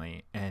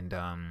recently. And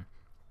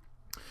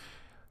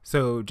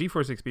so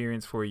GeForce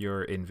Experience for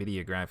your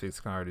NVIDIA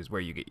graphics card is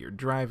where you get your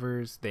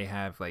drivers. They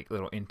have like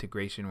little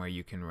integration where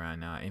you can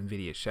run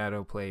NVIDIA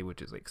Shadowplay, which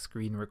is like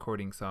screen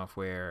recording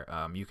software.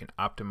 You can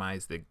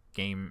optimize the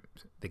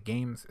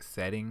game's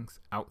settings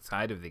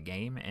outside of the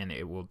game, and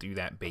it will do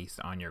that based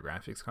on your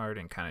graphics card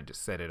and kind of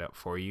just set it up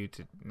for you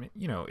to,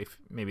 if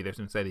maybe there's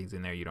some settings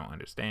in there you don't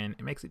understand,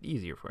 it makes it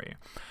easier for you.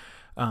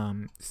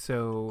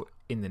 So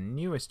in the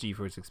newest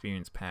GeForce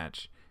Experience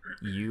patch,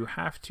 you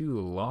have to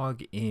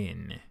log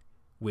in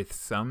with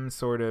some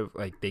sort of,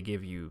 like, they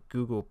give you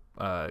Google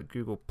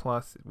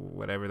Plus,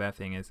 whatever that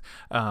thing is,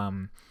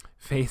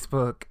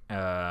 Facebook.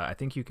 I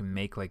think you can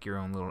make like your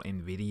own little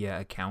NVIDIA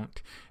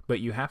account, but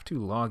you have to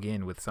log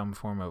in with some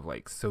form of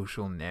like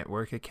social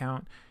network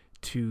account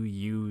to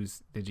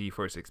use the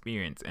GeForce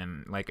Experience.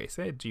 And like I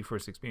said,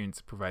 GeForce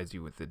Experience provides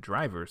you with the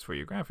drivers for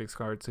your graphics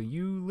card, so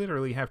you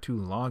literally have to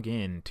log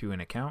in to an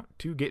account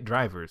to get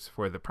drivers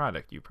for the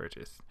product you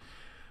purchased.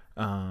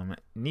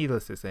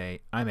 Needless to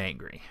say, I'm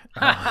angry.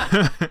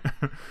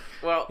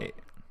 Well,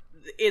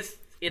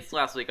 it's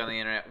Last Week on the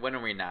Internet. When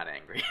are we not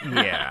angry?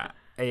 Yeah,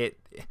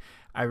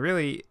 I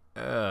really,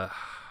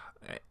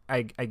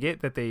 I get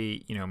that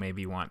they,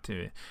 maybe want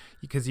to,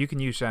 because you can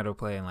use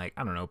Shadowplay and like,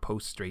 I don't know,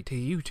 post straight to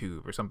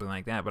YouTube or something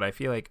like that. But I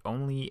feel like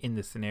only in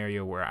the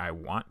scenario where I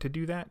want to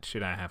do that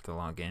should I have to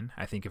log in.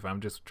 I think if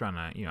I'm just trying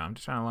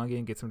to log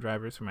in, get some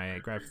drivers for my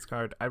graphics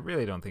card, I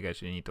really don't think I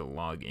should need to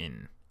log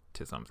in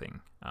to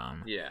something.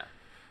 Yeah,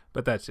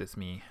 but that's just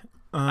me.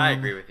 I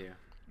agree with you.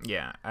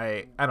 Yeah,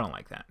 I don't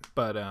like that.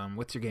 But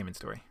what's your gaming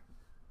story?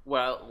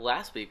 Well,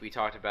 last week we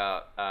talked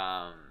about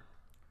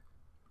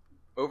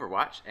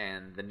Overwatch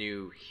and the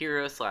new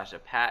hero / a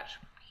patch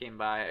came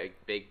by,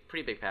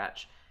 pretty big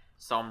patch.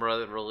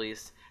 Sombra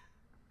released,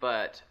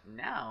 but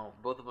now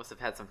both of us have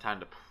had some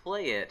time to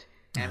play it,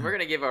 and we're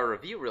gonna give our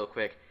review real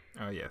quick.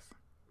 Oh yes,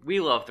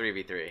 we love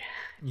 3v3.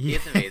 Yeah.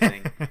 It's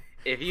amazing.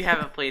 If you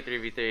haven't played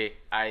 3v3,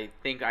 I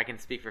think I can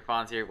speak for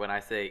Fonz here when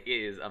I say it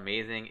is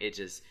amazing. It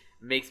just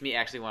makes me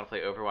actually want to play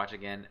Overwatch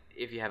again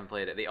if you haven't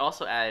played it. They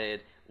also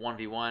added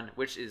 1v1,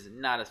 which is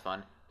not as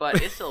fun, but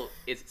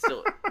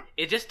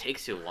it just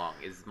takes too long.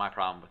 Is my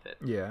problem with it.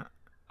 Yeah.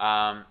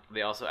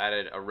 They also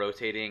added a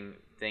rotating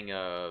thing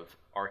of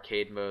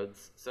arcade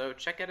modes, so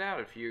check it out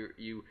if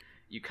you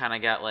kind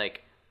of got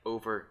like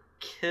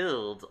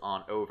overkilled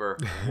on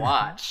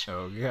Overwatch.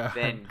 Oh god.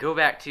 Then go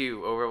back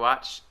to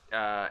Overwatch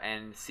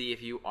and see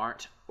if you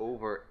aren't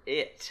over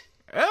it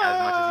as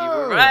much as you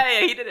were.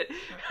 Hey, he did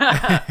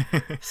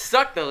it.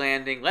 Stuck the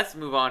landing. Let's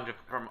move on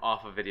from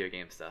off of video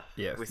game stuff.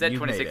 Yes, we said you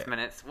 26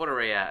 minutes. What are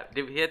we at?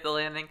 Did we hit the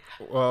landing?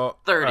 Well,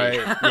 30.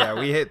 Yeah,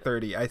 we hit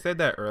 30. I said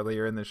that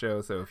earlier in the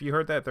show, so if you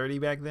heard that 30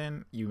 back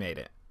then, you made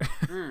it.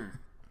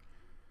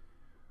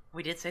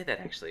 We did say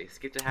that actually.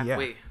 Skip to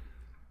halfway. Yeah.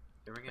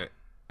 There we go.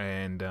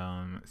 And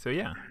so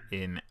yeah,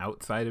 in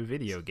outside of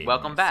video games.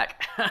 Welcome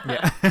back.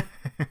 Yeah.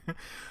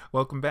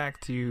 Welcome back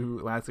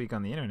to Last Week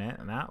on the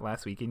Internet, not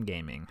Last Week in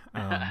Gaming.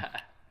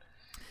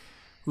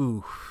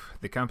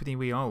 The company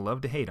we all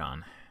love to hate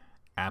on,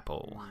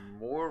 Apple.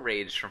 More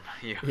rage from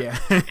you. Yeah.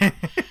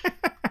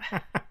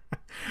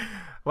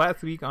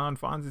 Last week on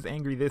Fonz is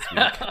Angry This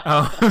Week.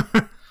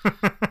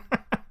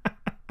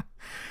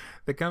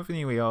 The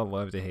company we all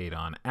love to hate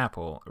on,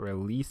 Apple,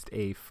 released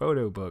a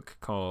photo book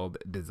called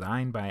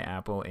Designed by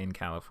Apple in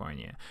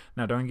California.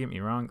 Now, don't get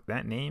me wrong,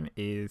 that name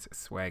is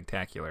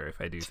swagtacular,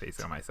 if I do say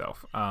so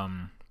myself.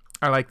 I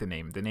like the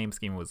name. The name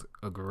scheme was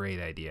a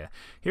great idea.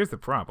 Here's the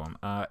problem.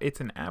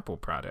 It's an Apple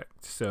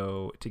product,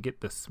 so to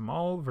get the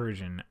small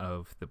version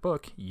of the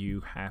book, you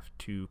have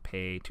to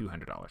pay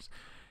 $200.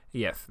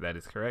 Yes, that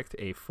is correct.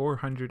 A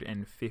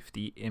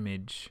 450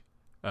 image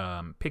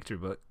picture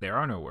book, there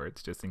are no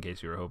words, just in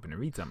case you were hoping to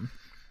read something,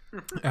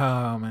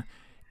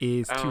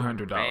 is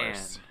 $200. Man.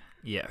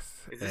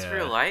 Yes. Is this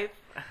real life?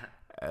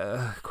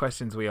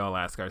 Questions we all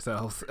ask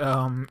ourselves.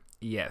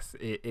 Yes,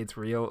 it's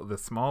real. The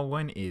small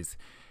one is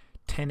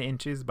 10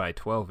 inches by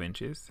 12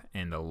 inches,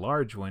 and the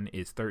large one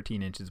is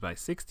 13 inches by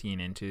 16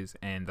 inches,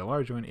 and the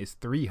large one is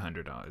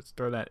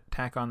 $300.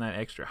 Tack on that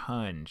extra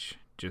hunch,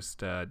 just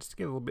to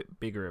get a little bit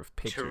bigger of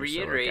pictures. To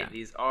reiterate,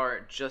 these are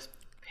just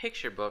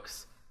picture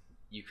books.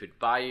 You could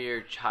buy your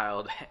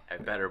child a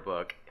better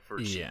book for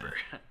cheaper.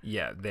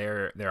 Yeah,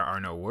 there are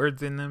no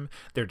words in them.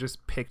 They're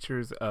just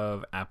pictures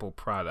of Apple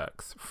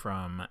products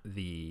from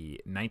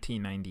the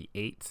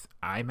 1998's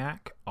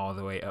iMac all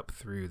the way up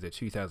through the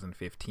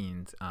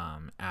 2015's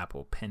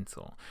Apple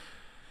Pencil.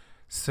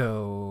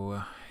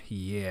 So,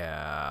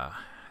 yeah,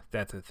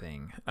 that's a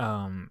thing.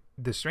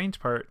 The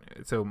strange part,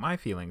 so my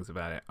feelings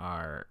about it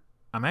are,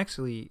 I'm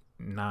actually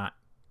not,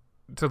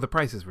 so the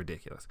price is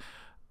ridiculous.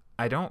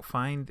 I don't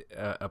find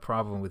a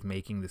problem with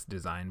making this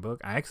design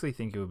book. I actually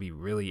think it would be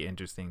really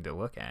interesting to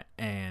look at.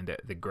 And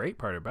the great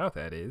part about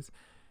that is,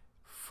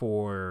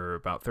 for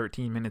about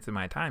 13 minutes of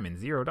my time and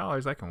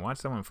 $0, I can watch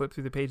someone flip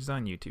through the pages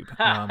on YouTube.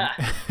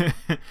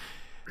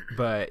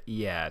 But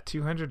yeah,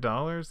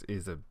 $200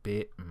 is a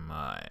bit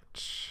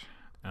much.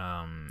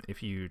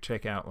 If you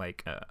check out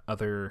like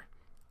other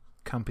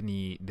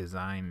company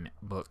design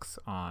books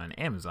on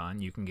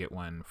Amazon, you can get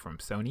one from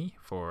Sony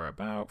for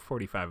about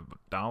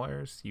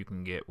 $45. You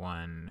can get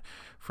one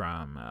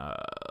from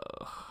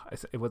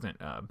it wasn't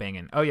Bang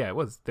 & it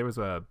was, there was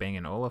a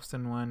Bang &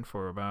 Olufsen one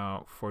for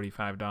about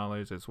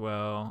 $45 as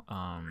well.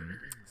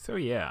 So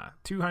yeah,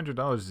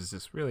 $200 is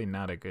just really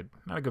not a good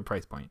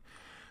price point,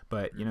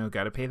 but you know,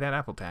 got to pay that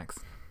Apple tax.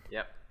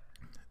 Yep.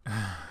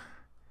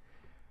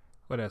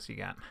 What else you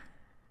got?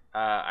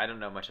 I don't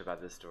know much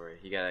about this story.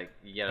 You gotta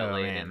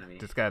lay it into me.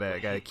 Just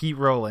gotta keep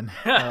rolling.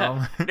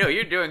 No,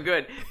 you're doing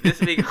good. This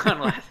week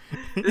on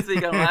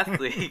last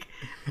week,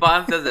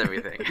 Bond says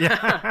everything.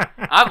 Yeah.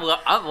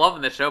 I'm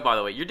loving the show. By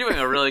the way, you're doing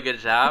a really good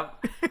job.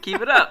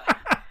 Keep it up.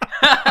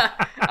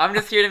 I'm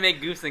just here to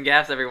make goofs and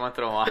gaffes every once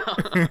in a while.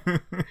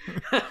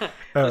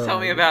 So tell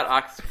me about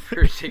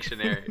Oxford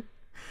Dictionary.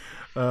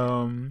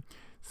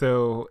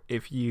 So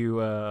if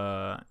you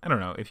I don't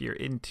know, if you're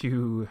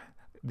into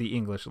the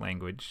English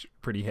language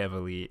pretty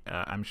heavily,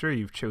 I'm sure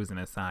you've chosen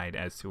a side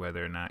as to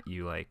whether or not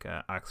you like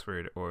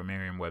Oxford or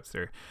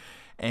Merriam-Webster.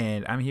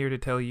 And I'm here to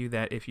tell you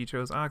that if you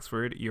chose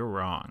Oxford, you're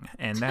wrong.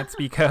 And that's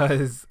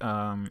because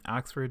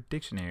Oxford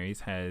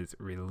Dictionaries has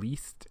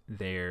released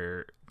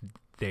their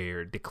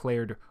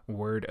declared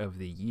word of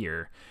the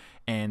year.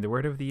 And the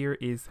word of the year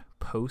is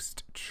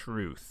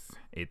post-truth.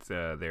 It's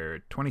their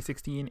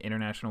 2016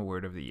 International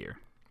Word of the Year.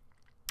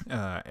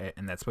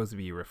 And that's supposed to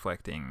be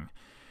reflecting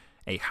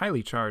a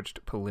highly charged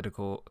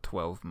political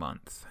 12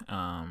 months.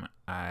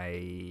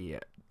 I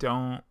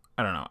don't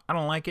know. I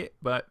don't like it,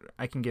 but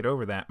I can get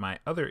over that. My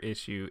other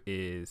issue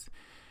is,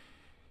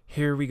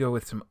 here we go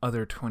with some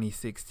other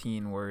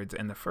 2016 words,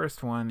 and the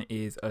first one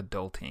is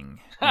adulting.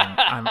 And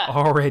I'm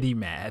already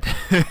mad.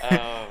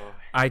 Oh.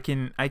 I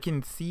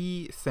can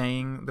see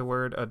saying the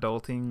word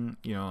adulting,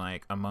 you know,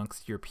 like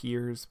amongst your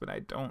peers, but I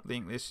don't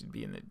think this should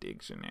be in the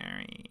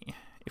dictionary.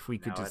 If we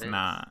could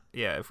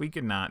if we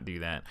could not do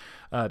that.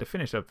 To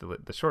finish up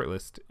the short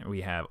list,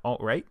 we have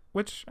alt-right,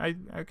 which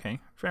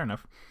fair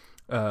enough.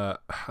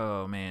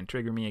 Oh man,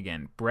 trigger me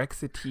again.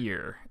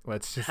 Brexiteer.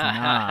 Let's just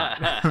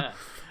not.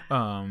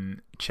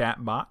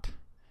 Chatbot.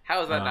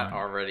 How is that not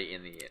already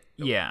in the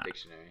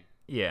dictionary?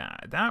 Yeah,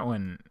 that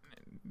one,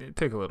 it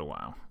took a little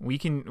while. We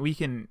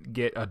can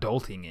get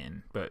adulting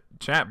in, but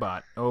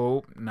chatbot,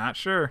 not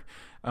sure.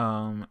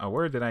 A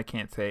word that I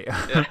can't say.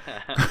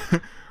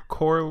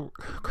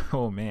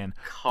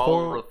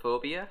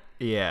 Coulrophobia?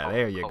 Yeah,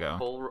 there you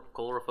go.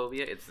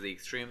 Coulrophobia. It's the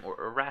extreme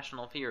or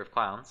irrational fear of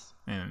clowns.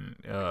 And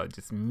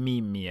just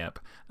meme me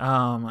up.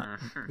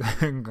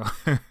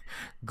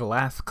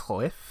 Glass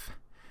cliff.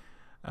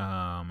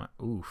 That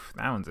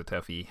one's a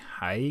toughie.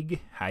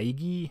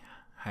 Haige.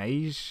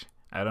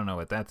 I don't know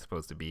what that's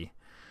supposed to be.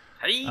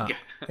 Haig.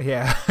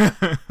 Yeah.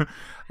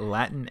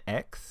 Latin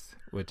X,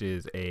 which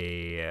is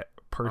a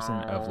person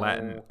of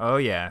Latin. Oh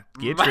yeah,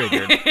 get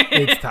triggered.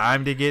 It's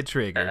time to get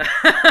triggered.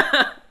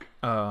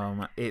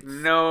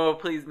 No,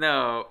 please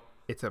no.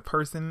 It's a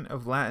person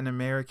of Latin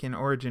American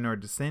origin or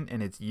descent,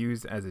 and it's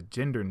used as a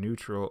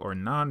gender-neutral or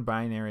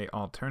non-binary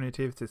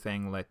alternative to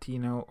saying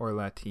Latino or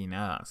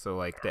Latina. So,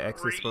 like, the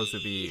X is supposed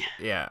to be,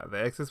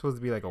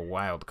 like a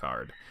wild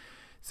card.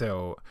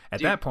 So,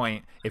 at that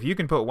point, if you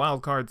can put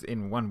wild cards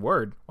in one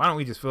word, why don't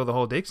we just fill the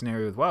whole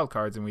dictionary with wild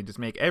cards and we just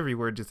make every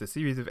word just a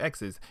series of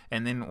X's?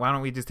 And then why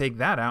don't we just take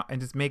that out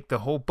and just make the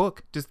whole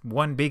book just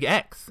one big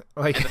X?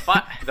 Like, and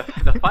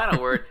the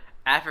final word,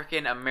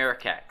 African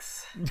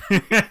Americax.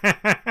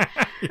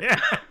 Yeah.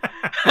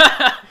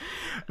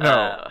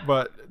 No,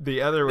 but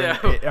the other one,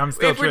 I'm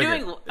still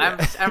triggered.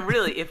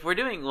 If we're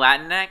doing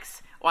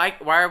Latinx, why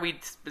are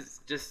we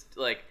just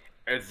like,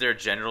 is there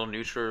general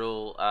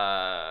neutral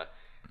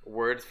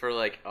words for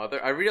like other?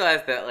 I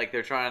realize that like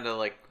they're trying to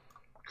like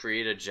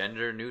create a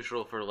gender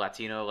neutral for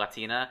Latino,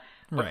 Latina,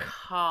 but right.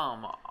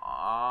 Come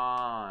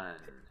on.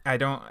 I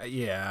don't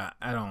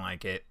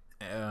like it.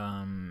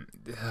 And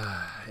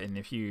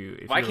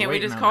why can't we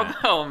just call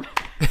them?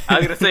 I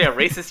was gonna say a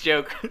racist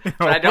joke,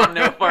 but I don't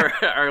know if our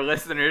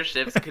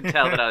listenerships could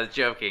tell that I was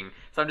joking,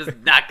 so I'm just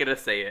not gonna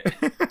say it.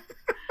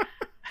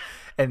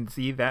 And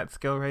see, that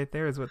skill right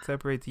there is what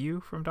separates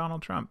you from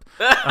Donald Trump.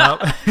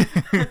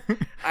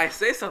 I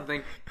say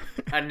something,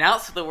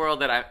 announce to the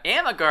world that I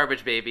am a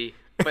garbage baby,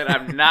 but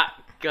I'm not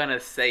gonna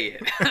say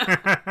it.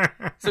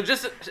 So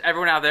just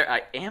everyone out there,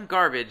 I am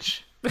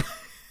garbage.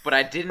 But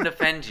I didn't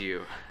offend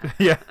you.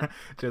 Yeah,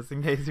 just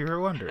in case you were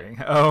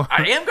wondering. Oh,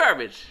 I am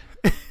garbage.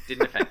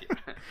 Didn't offend you.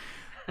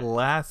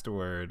 Last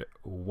word,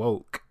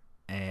 woke.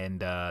 And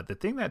the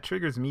thing that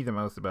triggers me the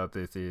most about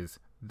this is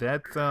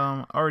that's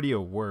already a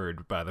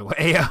word, by the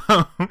way.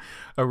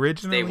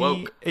 Originally, stay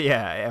woke.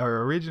 Yeah,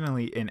 or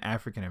originally in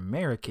African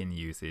American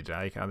usage.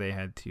 I like how they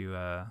had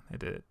to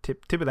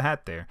tip of the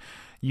hat there.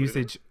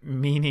 Usage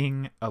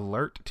meaning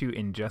alert to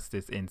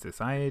injustice in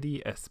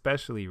society,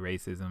 especially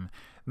racism.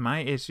 My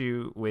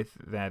issue with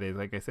that is,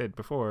 like I said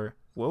before,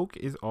 woke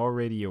is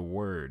already a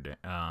word.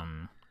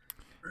 I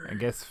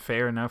guess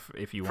fair enough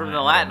if you want to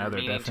add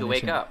another definition. To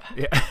wake up.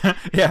 Yeah,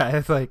 yeah.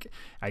 It's like,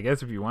 I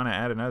guess if you want to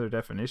add another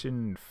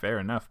definition, fair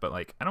enough. But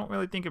like, I don't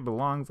really think it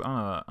belongs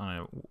on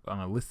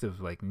a list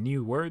of like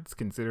new words,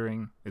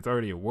 considering it's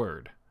already a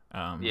word.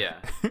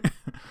 Yeah.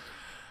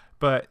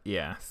 But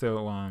yeah,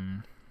 so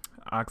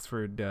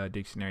Oxford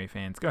Dictionary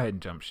fans, go ahead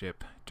and jump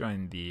ship.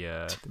 Join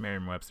the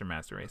Merriam-Webster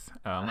Master Race.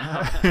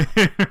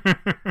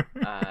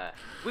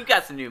 We've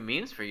got some new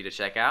memes for you to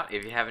check out.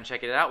 If you haven't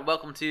checked it out,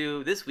 welcome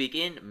to This Week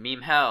in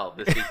Meme Hell.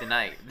 This week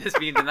tonight. This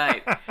week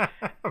tonight.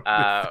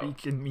 This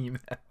Week in Meme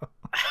Hell.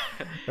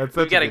 That's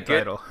such a good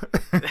title.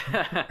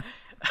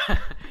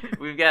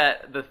 We've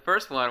got the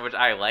first one, which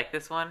I like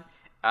this one.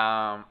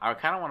 I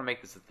kind of want to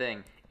make this a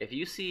thing. If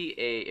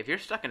you're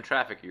stuck in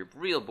traffic, you're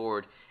real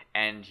bored,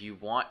 and you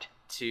want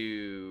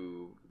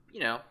to,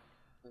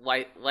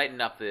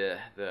 lighten up the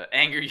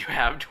anger you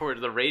have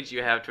towards the rage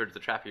you have towards the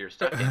traffic you're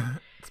stuck in.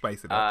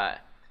 Spice it up.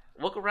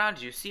 Look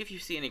around you, see if you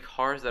see any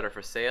cars that are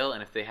for sale,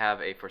 and if they have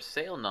a for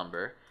sale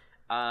number,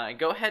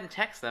 go ahead and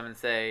text them and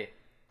say,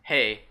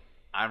 "Hey,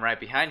 I'm right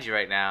behind you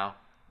right now.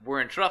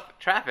 We're in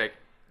traffic.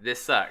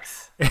 This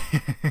sucks."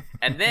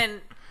 And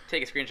then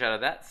take a screenshot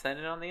of that, send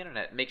it on the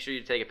internet. Make sure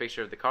you take a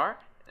picture of the car,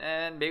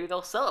 and maybe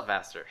they'll sell it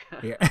faster.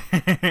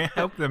 Yeah,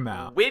 help them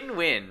out.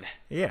 Win-win.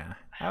 Yeah,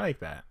 I like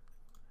that.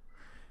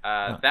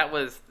 I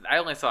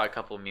only saw a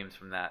couple of memes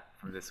from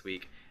this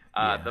week.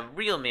 The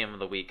real meme of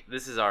the week.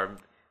 This is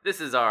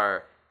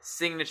our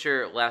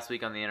signature last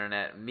week on the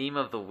internet meme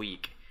of the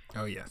week.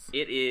 Oh yes.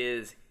 It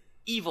is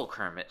Evil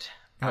Kermit.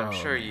 I'm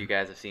sure you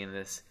guys have seen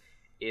this.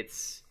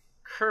 It's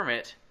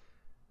Kermit,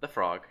 the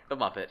Frog, the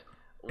Muppet,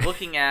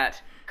 looking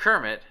at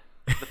Kermit,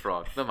 the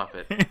Frog, the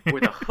Muppet,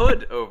 with a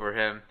hood over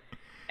him,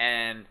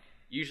 and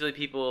usually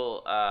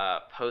people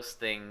post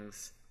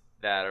things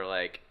that are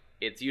like,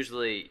 it's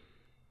usually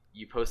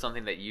you post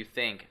something that you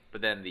think,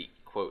 but then the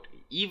quote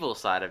evil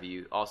side of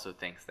you also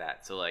thinks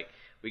that. So like,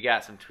 we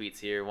got some tweets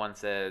here. One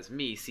says,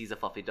 "Me sees a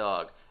fluffy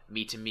dog.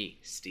 Me to me,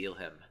 steal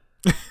him."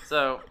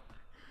 So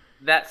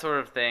that sort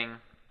of thing.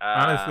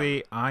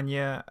 Honestly,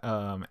 Anya,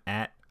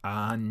 at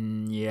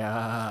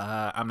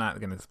Anya, I'm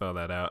not gonna spell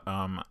that out.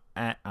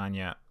 At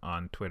Anya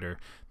on Twitter.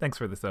 Thanks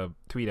for the sub.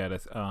 Tweet at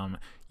us.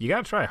 You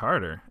gotta try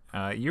harder.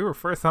 You were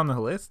first on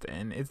the list,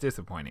 and it's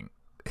disappointing.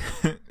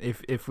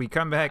 if we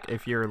come back,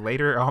 if you're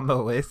later on the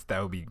list,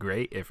 that would be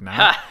great. If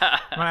not,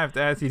 I'm gonna have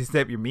to ask you to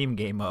step your meme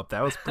game up.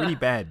 That was pretty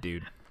bad,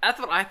 dude. That's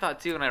what I thought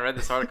too when I read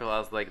this article. I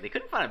was like, they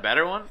couldn't find a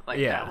better one. Like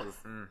Yeah. that was.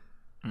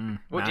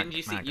 What didn't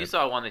you see? You good.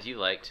 saw one that you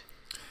liked.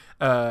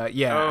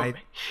 Yeah.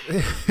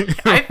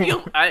 I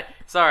feel.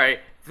 Sorry,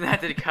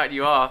 not to cut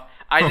you off.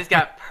 I just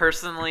got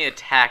personally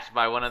attacked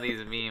by one of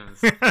these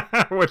memes.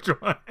 Which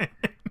one?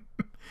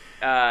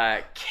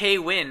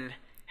 Kwin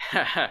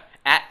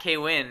at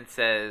Kwin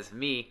says,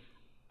 "Me,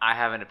 I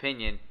have an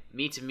opinion.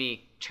 Me to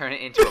me, turn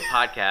it into a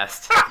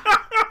podcast."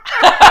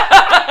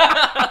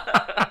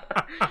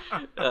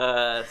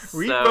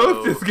 We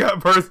both just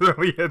got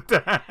personally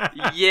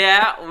attacked.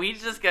 Yeah, we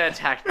just got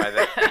attacked by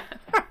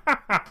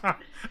that.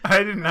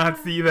 I did not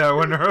see that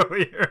one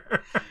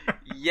earlier.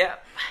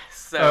 Yep.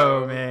 So.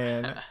 Oh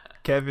man,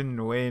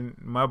 Kevin Wynn,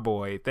 my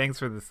boy. Thanks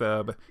for the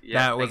sub.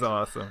 Yeah, that was thanks.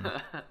 awesome.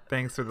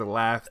 Thanks for the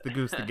laughs, the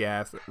goose, the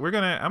gas. I'm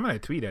gonna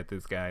tweet at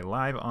this guy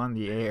live on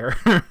the air.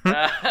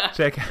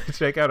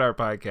 check out our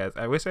podcast.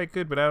 I wish I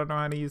could, but I don't know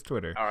how to use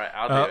Twitter. All right,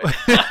 I'll do it.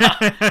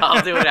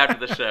 I'll do it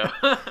after the show.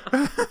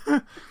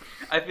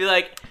 I feel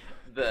like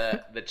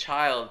the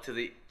child to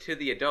the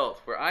adult,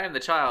 where I am the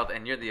child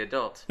and you're the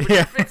adult,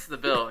 which fits the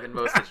bill in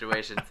most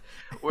situations.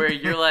 Where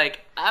you're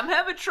like, I'm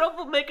having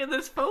trouble making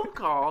this phone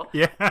call,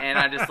 and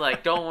I'm just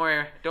like, don't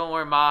worry,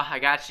 Ma, I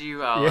got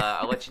you.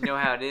 I'll let you know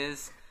how it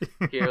is.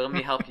 Here, let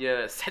me help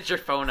you set your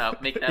phone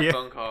up, make that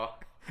phone call.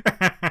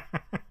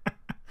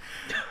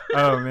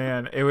 Oh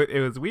man,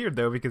 it was weird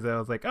though, because I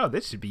was like, oh,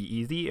 this should be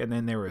easy, and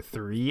then there were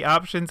 3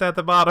 options at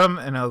the bottom,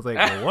 and I was like,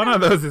 well, one of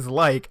those is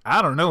like,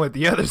 I don't know what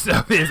the other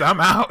stuff is.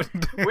 I'm out.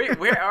 Wait,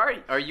 where are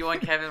you? Are you on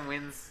Kevin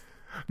Wynn's?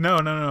 No.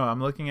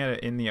 I'm looking at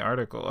it in the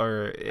article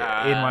or in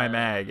my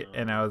mag,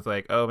 and I was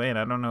like, oh man,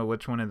 I don't know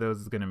which one of those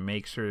is gonna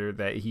make sure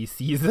that he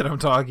sees that I'm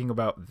talking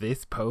about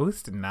this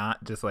post,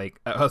 not just like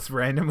us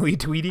randomly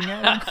tweeting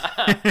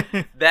at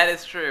him. That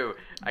is true.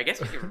 I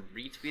guess we can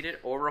retweet it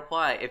or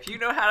reply. If you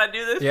know how to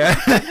do this, yeah.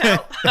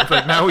 help. It's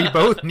like now we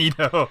both need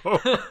help.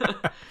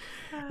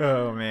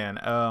 Oh man,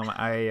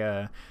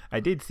 I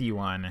did see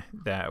one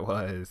that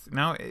was,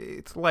 now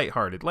it's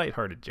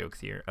lighthearted jokes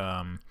here.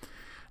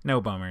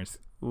 No bummers.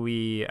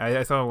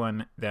 I saw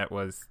one that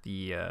was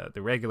the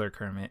regular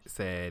Kermit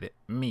said,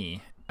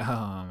 me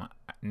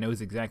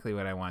knows exactly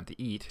what I want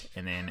to eat,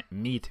 and then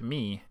me to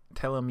me,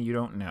 tell him you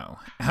don't know.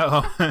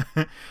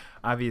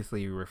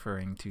 Obviously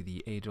referring to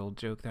the age-old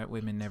joke that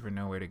women never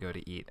know where to go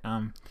to eat.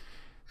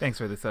 Thanks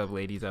for the sub,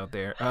 ladies out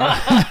there.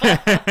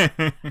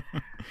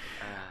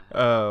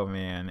 Oh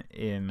man,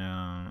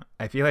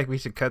 I feel like we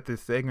should cut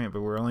this segment,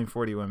 but we're only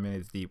 41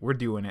 minutes deep. We're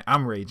doing it.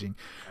 I'm raging.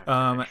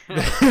 You're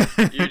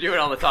doing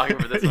all the talking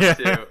for this one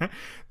too.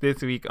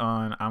 This week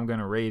on, I'm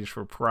gonna rage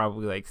for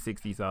probably like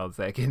 60 solid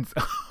seconds.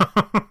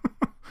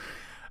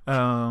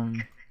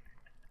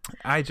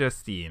 I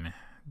just seen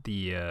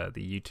the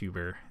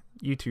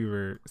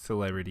YouTuber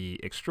celebrity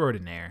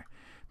extraordinaire.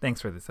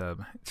 Thanks for the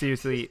sub.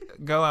 Seriously,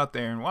 go out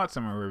there and watch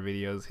some of her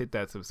videos. Hit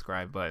that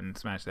subscribe button.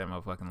 Smash that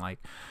motherfucking like.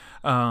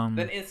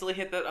 Then instantly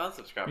hit that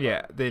unsubscribe button.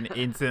 Yeah, then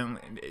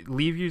instantly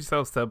leave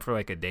yourself sub for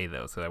like a day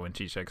though, so that when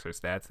she checks her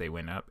stats, they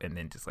went up, and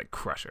then just like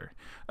crush her.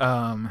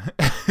 Man,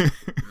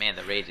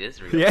 the rage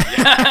is real. Yeah.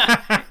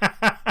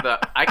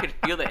 I could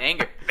feel the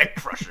anger. The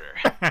crusher.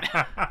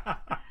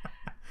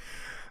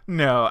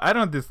 No, I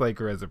don't dislike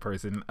her as a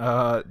person.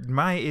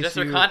 My issue, just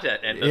her content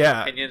and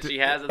the opinions she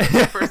has as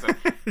a person.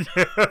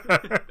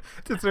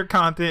 Just her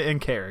content and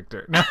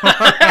character.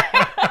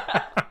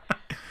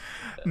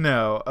 No.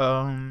 No.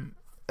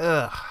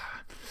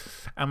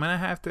 I'm gonna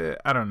have to.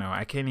 I don't know.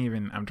 I can't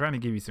even. I'm trying to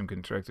give you some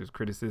constructive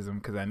criticism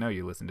because I know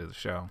you listen to the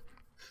show.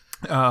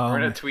 We're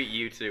gonna tweet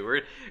you too.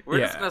 We're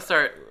just gonna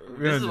start.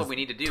 This is what we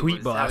need to do.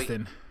 Tweet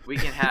Boston. We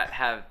can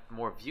have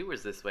more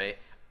viewers this way.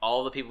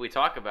 All the people we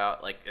talk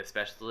about, like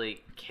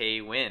especially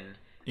Kevin Wynn.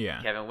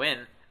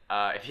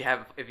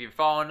 If you're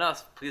following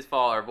us, please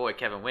follow our boy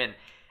Kevin Wynn.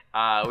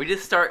 We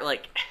just start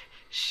like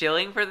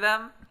shilling for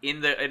them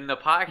in the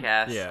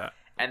podcast. Yeah.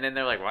 And then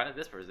they're like, why not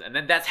this person? And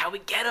then that's how we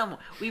get them.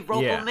 We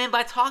rope them in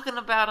by talking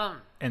about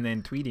them. And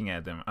then tweeting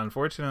at them.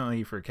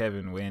 Unfortunately for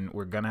Kevin Wynn,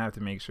 we're going to have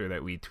to make sure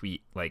that we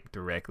tweet like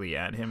directly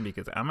at him,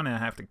 because I'm going to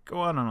have to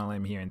go out on a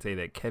limb here and say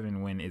that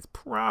Kevin Wynn is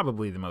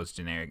probably the most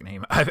generic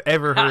name I've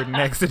ever heard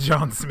next to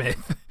John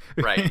Smith.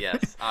 Right,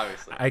 yes,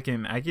 obviously.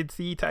 I could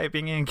see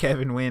typing in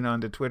Kevin Wynn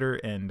onto Twitter,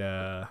 and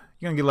you're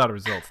going to get a lot of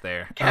results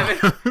there.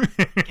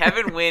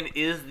 Kevin Wynn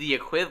is the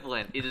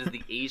equivalent. It is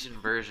the Asian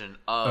version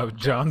of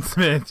John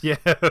Smith, yes.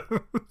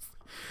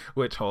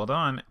 Which, hold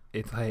on,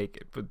 it's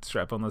like,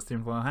 strap on those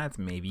tinfoil hats.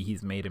 Maybe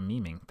he's made a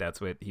memeing. That's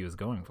what he was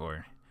going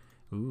for.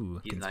 Ooh,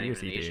 he's conspiracy not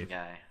even an Asian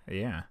guy.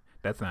 Yeah,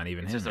 that's not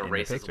even he's him. He's just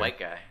a racist white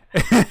guy.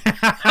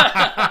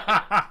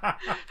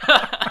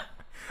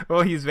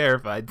 Well, he's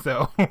verified,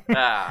 so.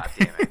 Ah,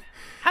 damn it.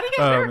 How do you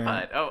get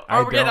verified? Man.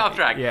 We're getting off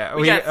track. Yeah,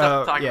 we got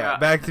stuff to talk about.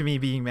 Back to me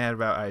being mad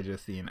about I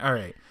Just Seen. All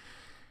right.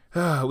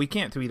 We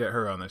can't tweet at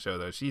her on the show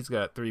though. She's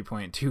got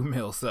 3.2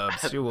 mil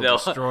subs. She will They'll-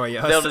 destroy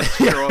us. they'll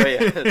destroy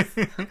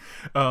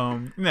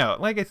us. No,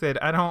 like I said,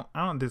 I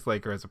don't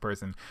dislike her as a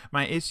person.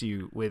 My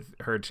issue with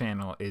her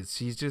channel is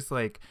she's just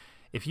like,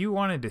 if you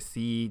wanted to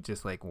see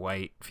just like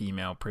white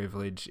female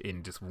privilege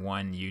in just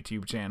one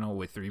YouTube channel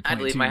with I'd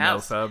leave 3.2 my mil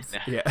house. subs,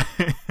 yeah,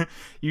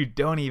 you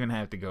don't even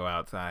have to go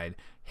outside.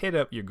 Hit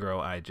up your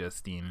girl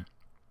iJustine.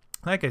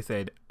 Like I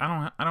said,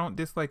 I don't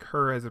dislike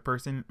her as a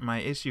person. My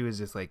issue is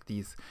just like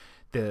these.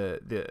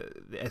 The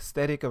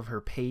aesthetic of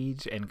her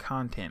page and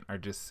content are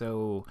just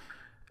so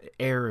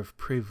air of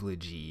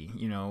privilege-y.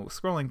 You know,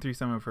 scrolling through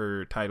some of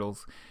her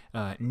titles,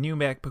 new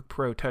MacBook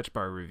Pro Touch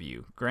Bar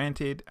review.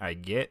 Granted, I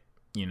get,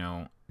 you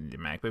know, the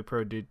MacBook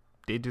Pro did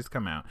just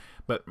come out,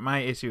 but my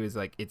issue is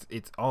like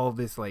it's all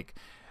this like,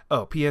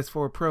 oh,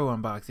 PS4 Pro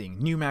unboxing.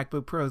 New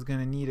MacBook Pro is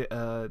gonna need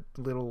a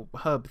little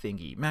hub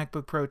thingy.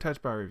 MacBook Pro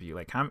Touch Bar review.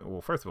 Like, well,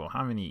 first of all,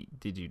 how many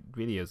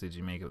videos did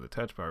you make of the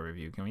Touch Bar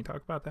review? Can we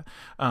talk about that?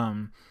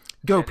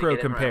 GoPro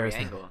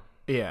comparison.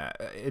 Yeah,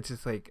 it's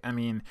just like, I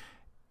mean,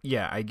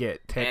 yeah, I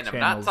get tech And I'm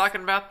channels. not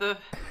talking about the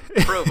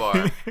Pro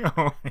Bar.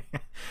 Oh,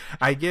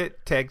 I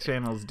get tech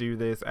channels do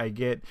this. I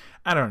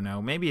don't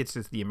know. Maybe it's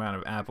just the amount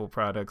of Apple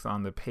products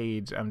on the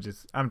page.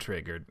 I'm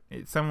triggered.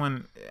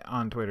 Someone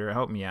on Twitter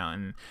help me out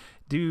and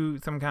do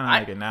some kind of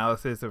like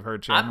analysis of her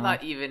channel. I'm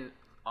not even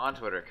on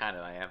Twitter, kind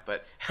of I am,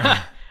 but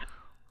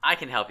I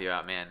can help you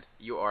out, man.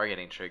 You are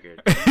getting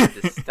triggered. You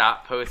need to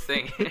stop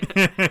posting.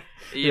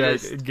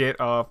 Get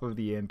off of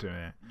the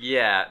internet.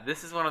 Yeah,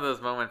 this is one of those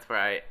moments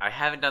where I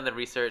haven't done the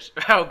research.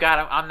 Oh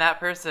God, I'm that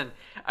person.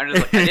 I'm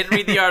just like, I didn't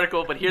read the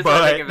article, but here's what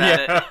I think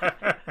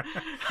about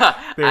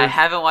it. I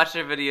haven't watched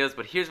their videos,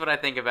 but here's what I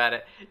think about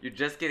it. You're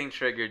just getting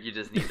triggered. You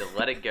just need to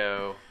let it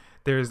go.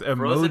 There's emojis.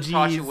 Frozen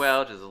taught you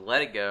well. Just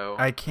let it go.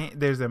 I can't.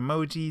 There's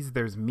emojis.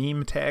 There's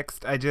meme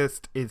text. It's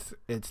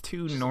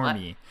too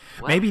normy.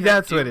 Let Maybe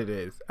that's what it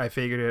is. I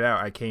figured it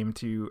out. I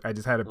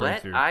just had a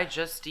breakthrough. Let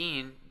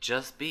iJustine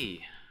just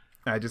be.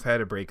 I just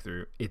had a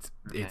breakthrough. It's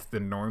the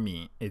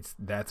normie.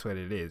 That's what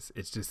it is.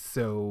 It's just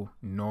so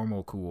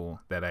normal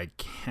cool that I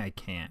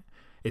can't.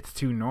 It's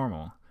too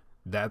normal.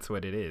 That's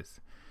what it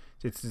is.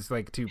 It's just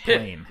like too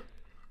plain.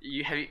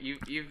 You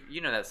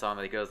know that song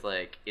that goes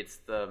like, it's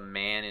the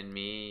man in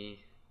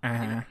me.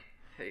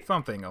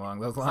 Something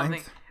along those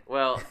lines.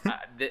 Well,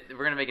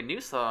 we're gonna make a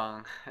new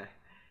song.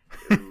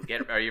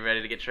 Are you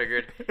ready to get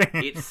triggered?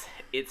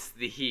 It's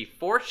the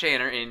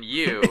 4chaner in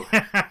you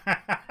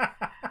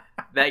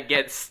that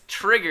gets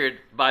triggered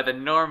by the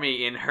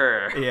normie in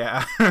her.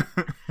 Yeah.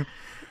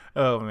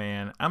 Oh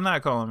man, I'm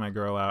not calling my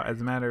girl out. As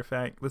a matter of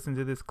fact, listen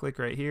to this click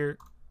right here.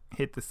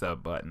 Hit the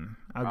sub button.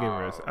 I'll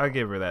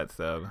give her that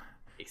sub.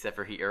 Except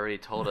for he already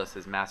told us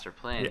his master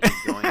plan.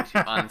 He's going to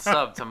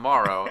unsub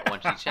tomorrow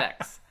when she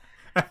checks.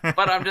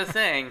 But I'm just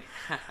saying.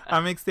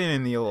 I'm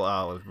extending the old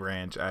olive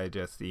branch,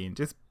 iJustine.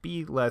 Just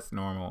be less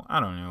normal. I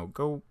don't know.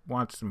 Go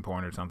watch some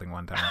porn or something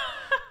one time.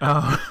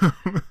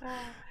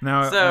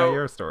 Now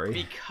your story.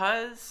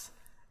 Because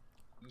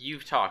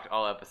you've talked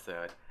all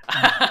episode,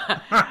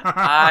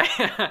 I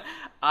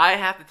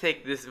have to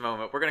take this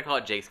moment. We're going to call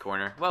it Jake's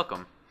Corner.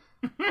 Welcome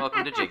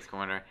to Jake's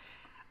Corner.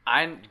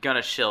 I'm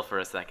gonna chill for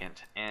a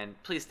second, and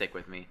please stick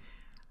with me.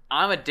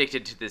 I'm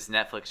addicted to this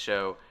Netflix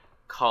show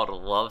called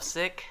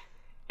Lovesick,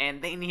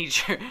 and we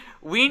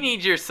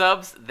need your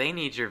subs, they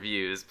need your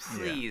views,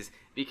 please,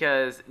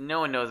 because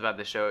no one knows about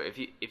the show. If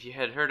you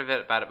had heard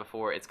about it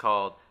before, it's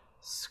called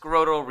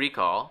Scrotal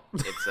Recall.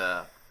 It's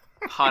a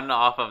pun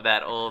off of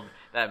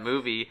that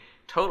movie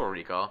Total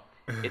Recall.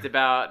 It's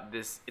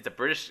a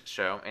British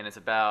show, and it's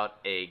about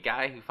a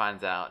guy who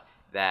finds out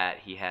that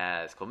he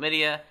has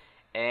chlamydia,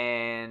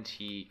 and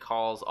he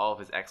calls all of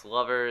his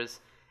ex-lovers,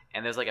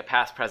 and there's like a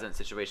past-present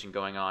situation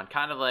going on,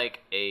 kind of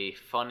like a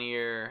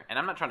funnier, and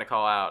I'm not trying to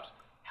call out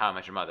How I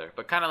Met Your Mother,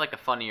 but kind of like a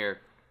funnier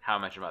How I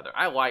Met Your Mother.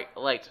 I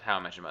liked How I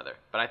Met Your Mother,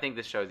 but I think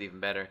this show is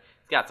even better.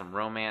 It's got some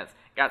romance,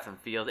 got some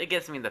feels. It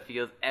gets me in the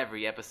feels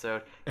every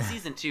episode.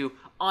 Season 2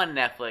 on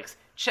Netflix.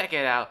 Check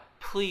it out.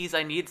 Please,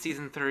 I need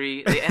Season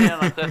 3. They ended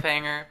on a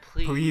cliffhanger.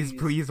 Please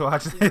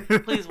watch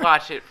it. Please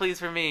watch it. Please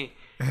for me.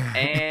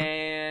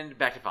 And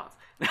back to Fonz.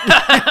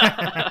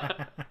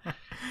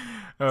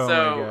 Oh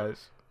so, my gosh.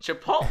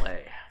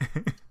 Chipotle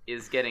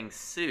is getting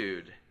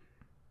sued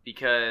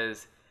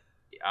because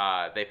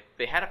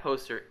they had a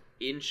poster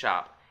in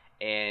shop,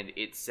 and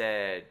it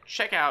said,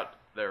 check out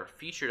their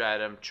featured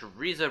item,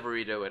 chorizo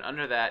burrito, and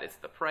under that it's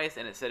the price,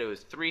 and it said it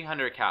was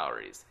 300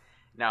 calories.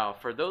 Now,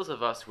 for those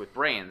of us with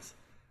brains,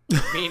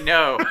 we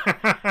know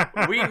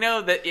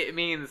that it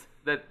means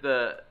that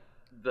the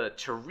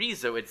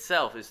chorizo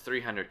itself is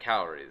 300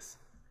 calories.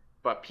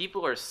 But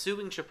people are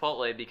suing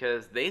Chipotle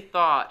because they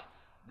thought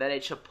that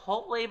a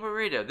Chipotle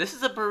burrito, this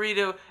is a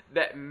burrito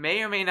that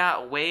may or may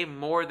not weigh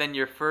more than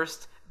your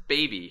first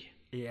baby.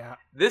 Yeah.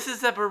 This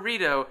is a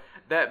burrito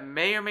that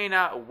may or may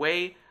not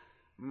weigh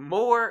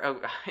more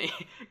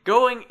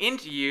going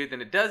into you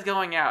than it does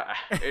going out.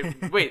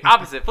 Wait,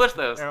 opposite. Flip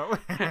those. No.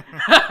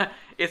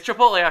 It's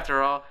Chipotle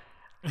after all.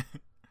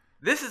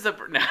 This is a...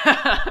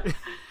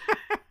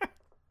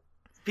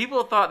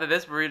 people thought that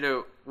this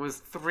burrito was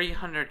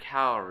 300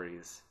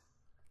 calories,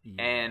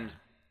 Yeah. and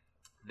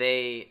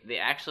they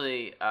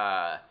actually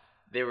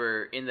they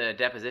were in the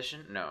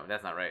deposition. No,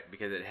 that's not right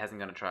because it hasn't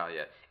gone to trial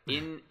yet.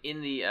 In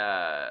the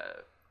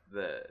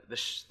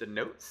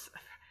notes,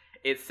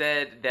 it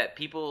said that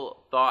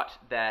people thought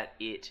that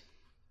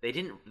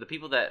the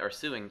people that are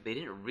suing, they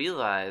didn't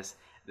realize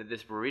that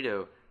this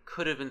burrito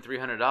could have been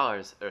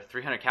 $300 or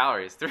 300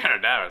 calories.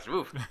 $300,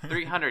 oof,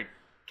 300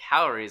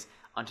 calories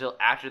until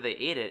after they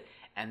ate it,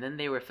 and then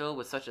they were filled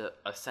with such a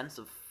sense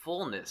of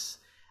fullness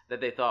that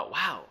they thought,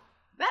 wow,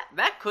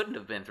 that couldn't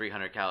have been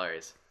 300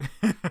 calories.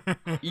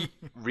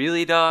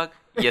 Really, dog?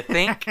 You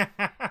think?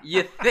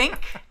 You think?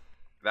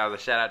 That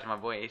was a shout out to my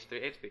boy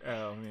H3H3.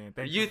 Oh man,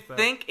 thanks You for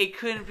think it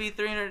couldn't be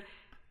 300?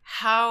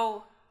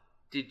 How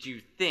did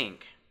you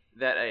think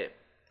that a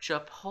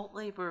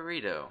Chipotle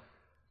burrito?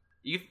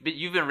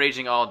 You've been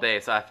raging all day,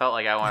 so I felt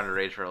like I wanted to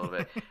rage for a little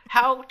bit.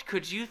 How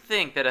could you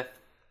think that a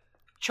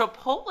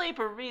Chipotle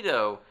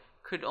burrito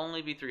could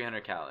only be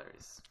 300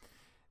 calories?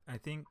 I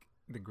think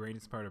the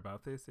greatest part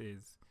about this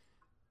is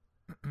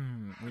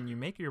when you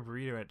make your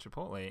burrito at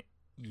Chipotle,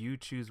 you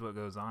choose what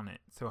goes on it.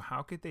 So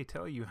how could they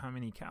tell you how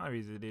many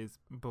calories it is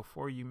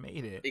before you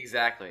made it?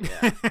 Exactly,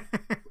 yeah.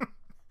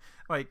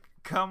 Like,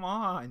 come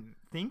on,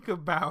 think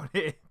about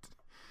it.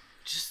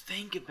 Just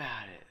think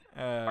about it.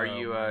 Oh, Are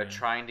you man.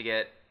 trying to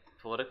get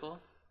political?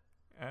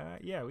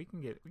 Yeah, we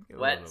can get a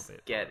Let's little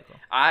bit get.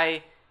 political.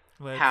 I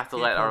Let's have to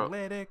get let our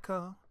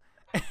political.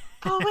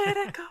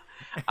 political.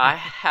 I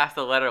have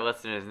to let our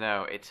listeners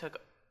know it took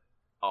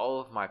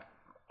all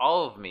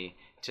of me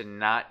to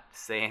not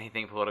say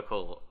anything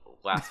political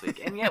last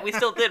week, and yet we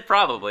still did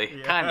probably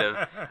Yeah. kind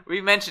of.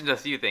 We mentioned a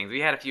few things.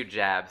 We had a few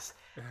jabs,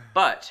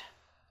 but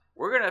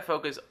we're gonna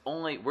focus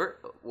only.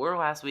 We're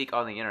last week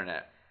on the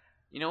internet.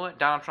 You know what?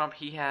 Donald Trump,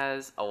 he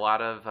has a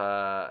lot of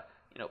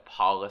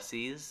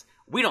policies.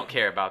 We don't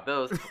care about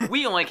those.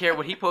 We only care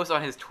what he posts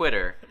on his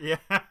Twitter. Yeah.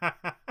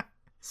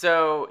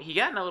 So he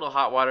got in a little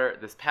hot water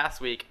this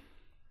past week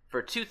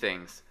for two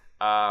things.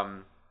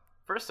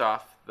 First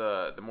off,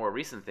 the more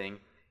recent thing,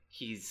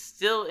 he's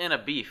still in a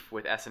beef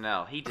with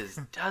SNL. He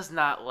just does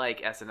not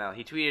like SNL.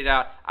 He tweeted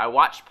out, "I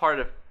watched part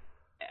of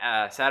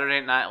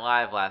Saturday Night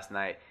Live last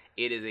night.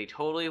 It is a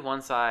totally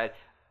one-side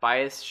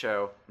biased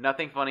show.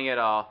 Nothing funny at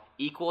all.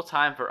 Equal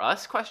time for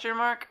us? ?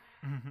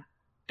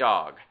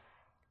 Dog."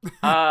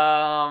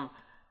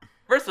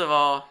 First of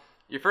all,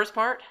 your first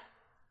part,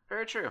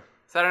 very true.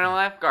 Saturday Night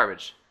Live,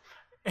 garbage.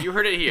 You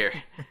heard it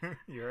here.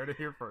 You heard it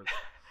here first.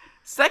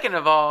 Second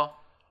of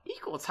all,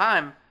 equal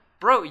time,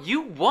 bro.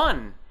 You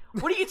won.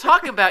 What are you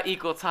talking about?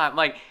 Equal time?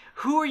 Like,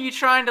 who are you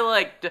trying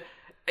to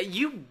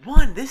you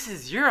won. This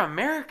is your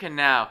America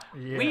now.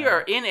 Yeah. We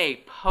are in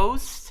a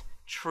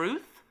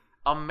post-truth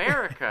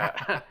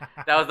America.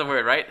 That was the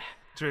word, right?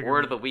 Triggered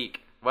Word me. of the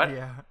week. What?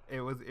 Yeah,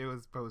 it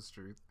was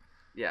post-truth.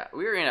 Yeah,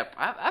 we were in a.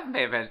 I've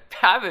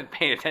been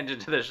paying attention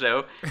to the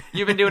show.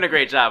 You've been doing a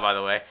great job, by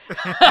the way.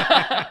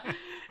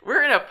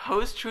 We're in a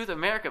post-truth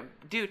America,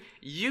 dude.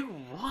 You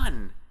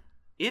won.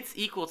 It's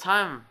equal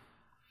time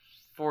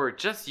for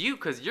just you,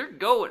 because you're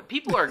going.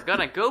 People are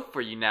gonna go for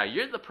you now.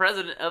 You're the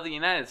president of the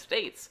United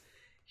States.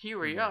 Here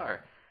we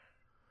are.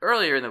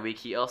 Earlier in the week,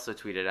 he also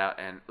tweeted out,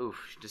 and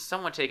oof, just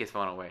someone take his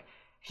phone away.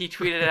 He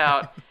tweeted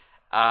out,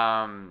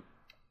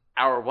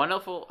 our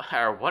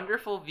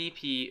wonderful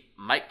VP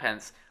Mike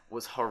Pence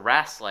was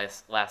harassed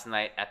last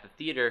night at the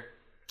theater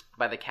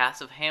by the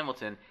cast of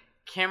Hamilton,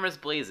 cameras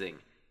blazing.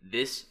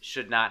 This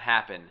should not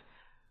happen.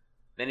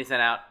 Then he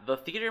sent out, the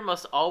theater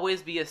must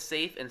always be a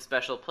safe and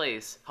special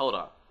place. Hold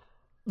on.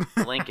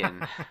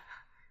 Lincoln,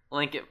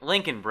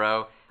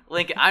 bro.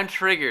 Lincoln, I'm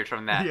triggered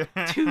from that.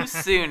 Yeah. Too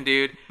soon,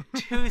 dude.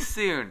 Too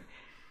soon.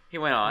 He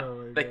went on. Oh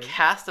my The God.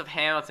 cast of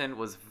Hamilton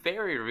was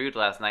very rude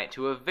last night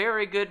to a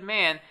very good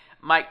man,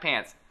 Mike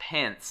Pence.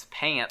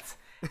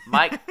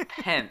 Mike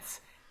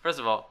Pence. First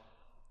of all,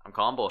 I'm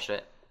calling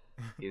bullshit.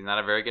 He's not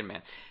a very good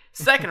man.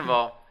 Second of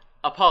all,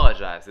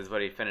 apologize is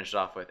what he finished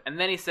off with. And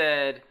then he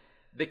said,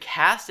 the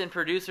cast and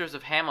producers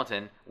of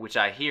Hamilton, which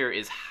I hear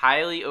is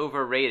highly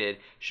overrated,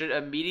 should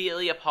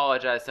immediately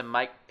apologize to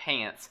Mike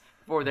Pence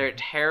for their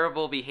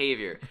terrible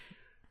behavior.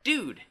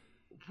 Dude,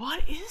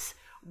 what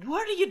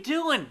are you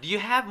doing? Do you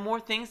have more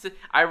things to...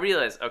 I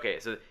realize, okay,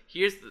 so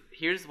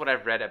here's what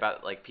I've read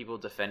about people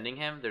defending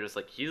him. They're just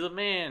like, he's a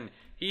man.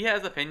 He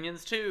has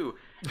opinions too.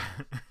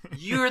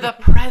 You're the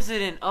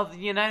president of the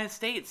United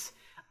States.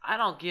 I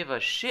don't give a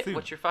shit Dude.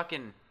 what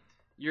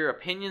your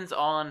opinions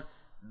on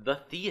the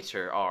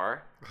theater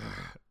are.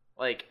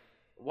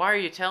 Why are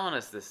you telling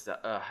us this stuff?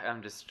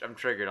 I'm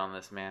triggered on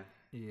this, man.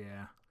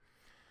 Yeah.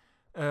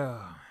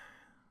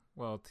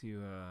 Well,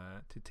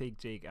 to take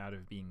Jake out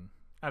of being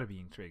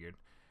triggered,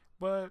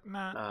 but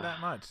not that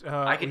much.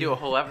 I could do a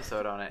whole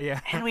episode on it. Yeah.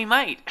 And we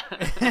might.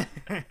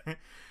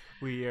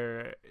 We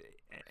are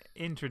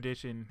in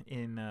tradition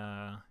in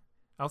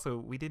also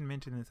we didn't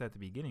mention this at the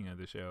beginning of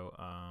the show.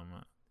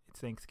 It's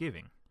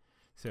Thanksgiving.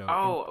 So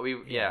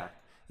yeah.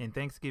 in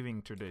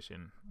Thanksgiving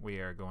tradition, we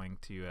are going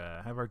to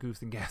have our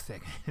Goofs and Gaffs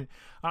segment.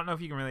 I don't know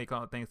if you can really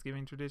call it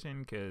Thanksgiving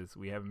tradition because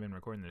we haven't been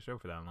recording the show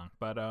for that long.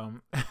 But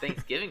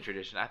Thanksgiving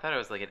tradition? I thought it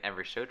was like an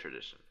every show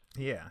tradition.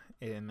 Yeah,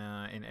 in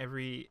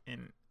every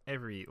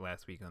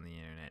last week on the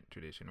internet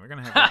tradition, we're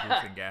gonna have our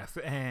Goofs and Gaffs.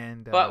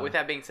 And but with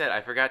that being said,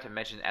 I forgot to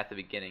mention at the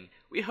beginning,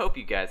 we hope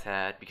you guys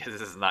had, because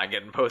this is not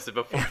getting posted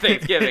before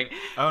Thanksgiving.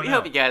 We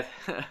hope you guys.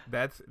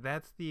 That's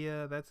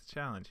the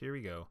challenge. Here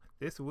we go.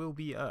 This will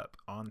be up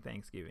on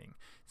Thanksgiving.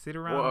 Sit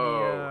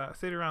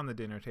around the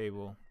dinner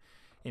table,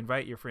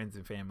 invite your friends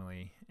and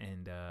family,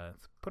 and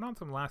put on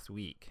some Last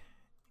Week,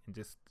 and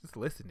just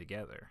listen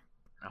together.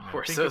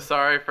 We're so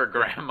sorry for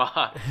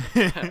Grandma.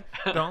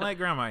 Don't let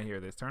Grandma hear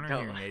this. Turn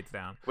her hearing aids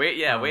down. Wait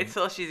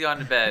till she's gone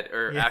to bed,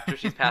 or after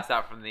she's passed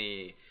out from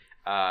the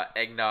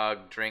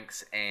eggnog,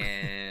 drinks,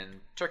 and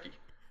turkey.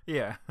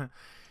 Yeah.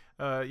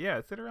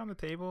 Sit around the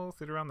table,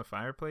 sit around the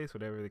fireplace,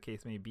 whatever the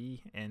case may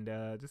be, and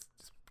just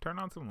turn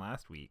on some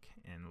Last Week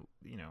and,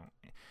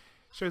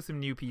 show some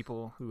new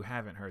people who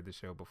haven't heard the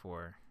show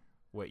before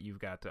what you've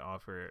got to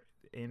offer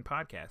in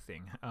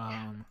podcasting.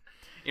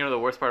 The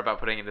worst part about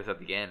putting this at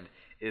the end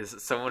is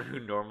someone who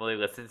normally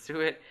listens to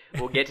it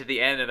will get to the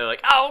end and they're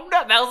like, oh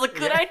no, that was a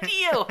good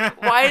idea.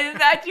 Why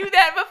didn't I do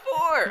that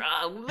before?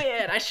 Oh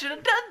man, I should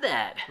have done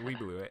that. We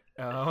blew it.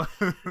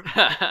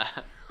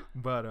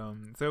 But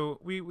so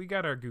we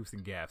got our Goofs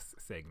and Gaffs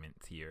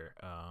segments here.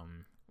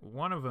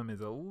 One of them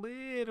is a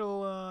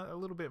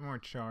little bit more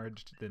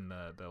charged than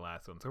the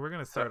last one, so we're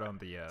gonna start on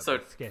the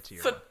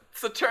sketchier one.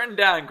 So turn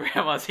down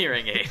Grandma's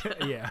hearing aid.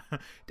 Yeah,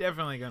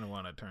 definitely gonna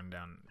want to turn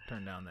down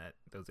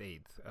those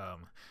aids.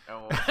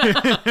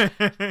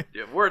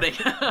 Wording,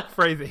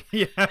 phrasing,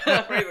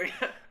 yeah. Phrasing.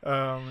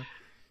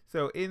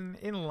 So in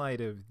light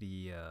of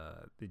the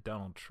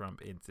Donald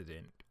Trump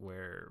incident,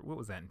 what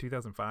was that, in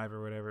 2005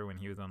 or whatever, when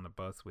he was on the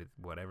bus with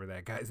whatever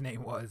that guy's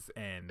name was,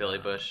 and Billy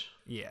Bush.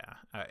 Yeah,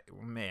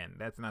 man,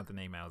 that's not the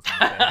name I was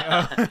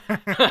gonna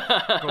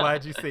say.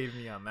 Glad you saved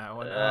me on that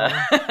one.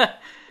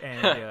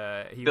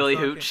 And he Billy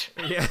was Hooch.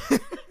 Yeah.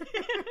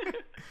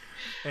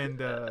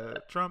 And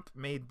Trump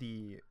made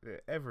the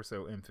ever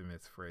so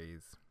infamous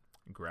phrase,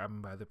 "Grab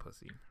him by the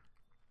pussy."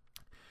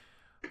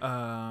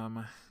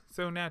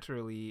 So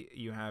naturally,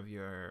 you have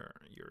your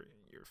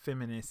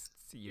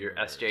feminists, your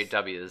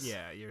SJWs.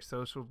 Yeah, your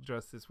social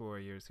justice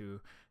warriors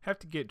who have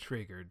to get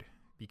triggered,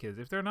 because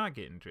if they're not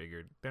getting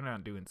triggered, they're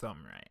not doing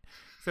something right.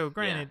 So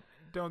granted,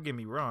 don't get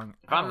me wrong.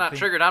 If I'm not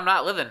triggered, I'm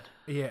not living.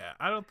 Yeah,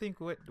 I don't think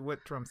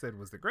what Trump said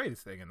was the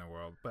greatest thing in the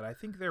world, but I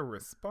think their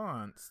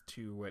response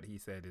to what he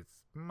said is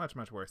much,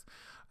 much worse.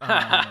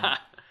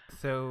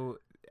 So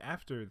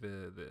after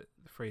the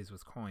phrase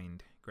was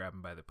coined, "grab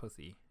him by the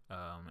pussy,"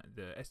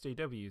 the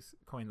SJWs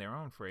coined their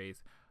own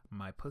phrase,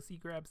 "my pussy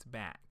grabs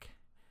back."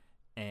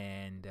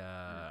 And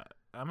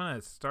I'm going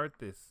to start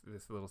this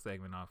little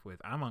segment off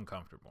with, I'm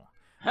uncomfortable.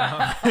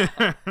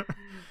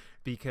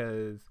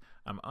 Because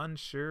I'm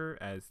unsure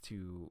as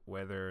to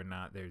whether or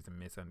not there's a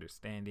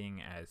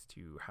misunderstanding as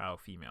to how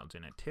female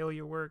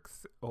genitalia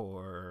works,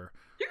 or...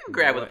 You can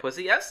grab with a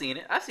pussy. I've seen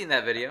it. I've seen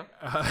that video.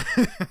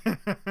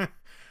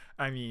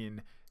 I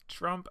mean,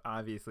 Trump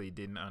obviously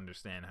didn't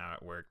understand how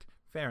it worked.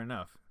 Fair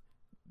enough.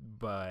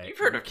 But you've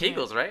heard of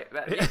Kegels, right?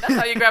 That's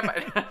how you grab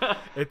my...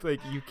 It's like,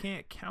 you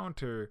can't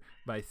counter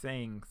by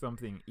saying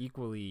something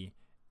equally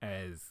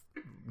as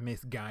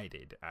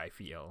misguided, I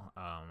feel.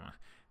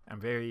 I'm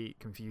very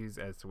confused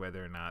as to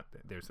whether or not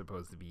there's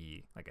supposed to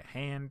be like a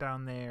hand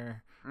down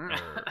there, or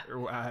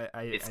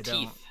it's I teeth.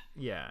 Don't,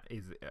 yeah.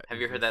 Have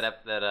you heard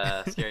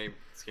that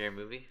scary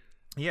movie?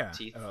 Yeah.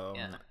 Teeth.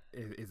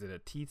 Is it a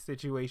teeth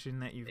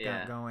situation that you've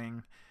got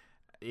going?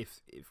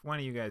 If one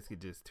of you guys could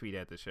just tweet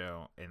at the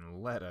show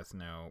and let us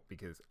know,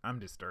 because I'm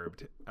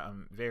disturbed.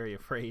 I'm very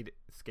afraid,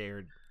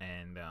 scared,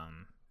 and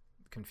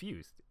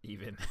confused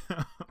even.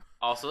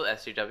 Also,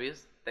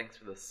 SJWs, thanks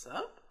for the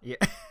sub. Yeah.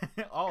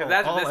 Because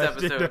that's this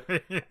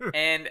episode.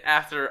 And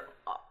after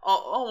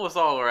almost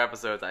all of our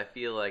episodes, I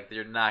feel like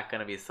they're not going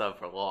to be sub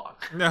for long.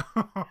 No.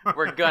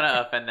 We're going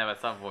to offend them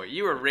at some point.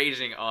 You were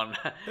raging on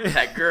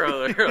that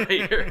girl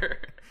earlier.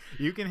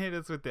 You can hit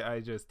us with the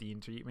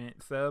iJustine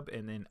treatment sub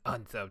and then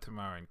unsub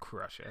tomorrow and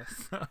crush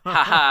us.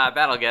 Haha,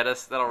 that'll get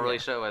us. That'll really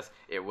show us.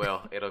 It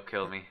will. It'll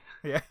kill me.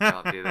 Yeah.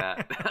 Don't do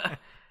that.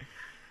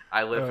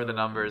 I live for the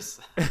numbers.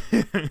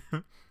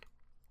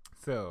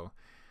 So,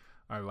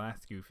 our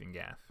last Goof and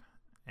Gaff,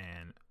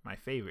 and my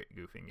favorite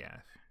Goof and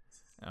Gaff.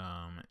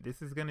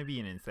 This is going to be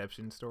an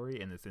Inception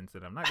story in the sense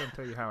that I'm not going to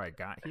tell you how I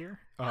got here.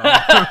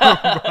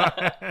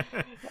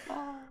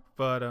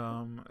 But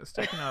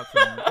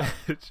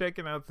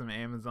checking out some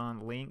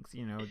Amazon links,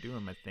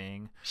 doing my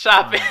thing.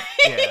 Shopping.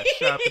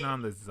 Shopping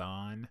on the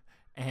Zon.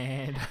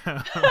 And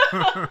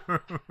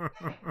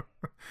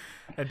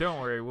and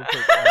don't worry,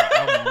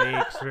 I'll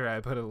make sure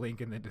I put a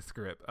link in the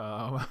description.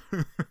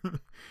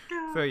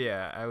 So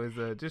yeah, I was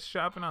just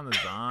shopping on the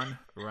Zon,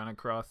 run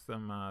across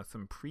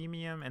some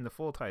premium, and the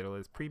full title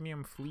is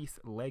Premium Fleece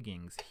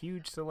Leggings,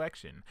 Huge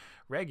Selection,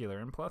 Regular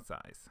and Plus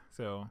Size.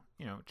 So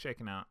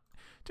checking out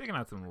checking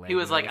out some Legos. He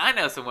was like, I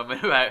know some women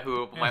who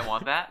might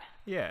want that.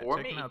 Yeah, or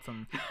checking me. out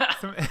some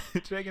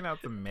checking out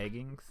some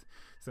meggings,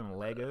 some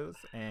Legos,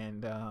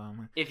 and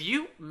if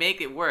you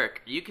make it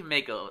work, you can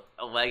make a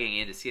legging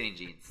into skinny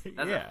jeans.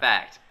 That's Yeah. a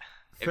fact.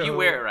 If you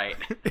wear it right.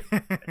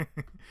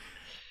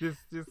 just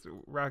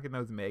rocking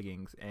those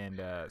meggings,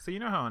 and so you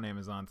know how on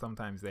Amazon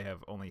sometimes they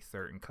have only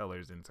certain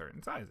colors in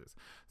certain sizes.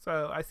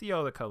 So I see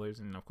all the colors,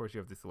 and of course you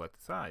have to select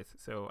the size.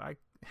 So I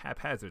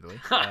haphazardly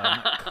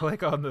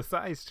click on the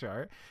size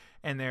chart,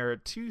 and there are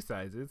two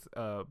sizes,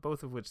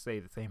 both of which say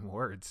the same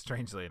words.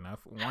 Strangely enough,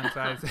 one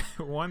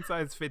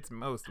size fits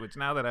most. Which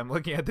now that I'm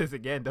looking at this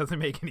again, doesn't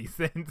make any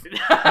sense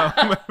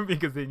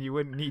because then you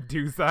wouldn't need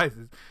two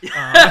sizes.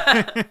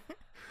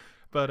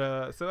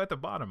 But so at the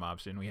bottom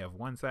option, we have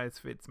one size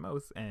fits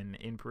most, and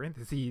in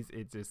parentheses,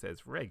 it just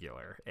says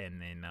regular.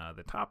 And then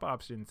the top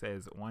option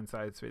says one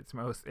size fits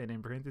most, and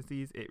in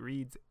parentheses, it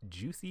reads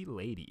juicy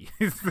ladies.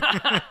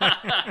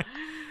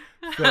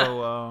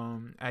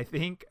 So I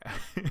think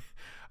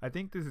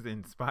this has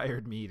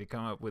inspired me to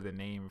come up with a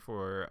name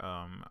for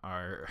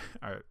our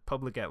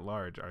public at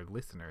large, our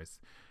listeners.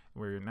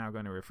 We're now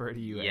going to refer to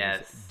you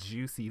as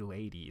juicy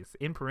ladies.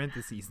 In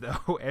parentheses,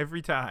 though,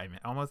 every time,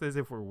 almost as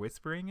if we're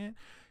whispering it.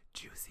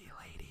 Juicy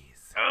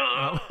ladies.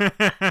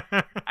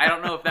 I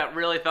don't know if that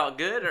really felt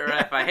good or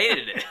if I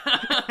hated it.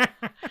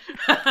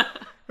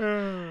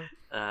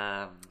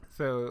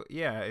 So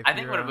yeah, I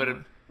think what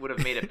would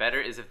have made it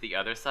better is if the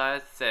other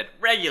side said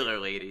regular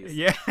ladies.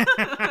 Yeah.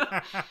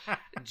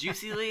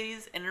 Juicy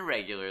ladies and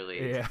irregular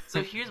ladies. Yeah.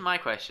 So here's my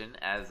question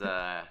as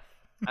a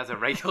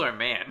regular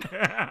man.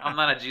 I'm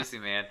not a juicy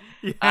man.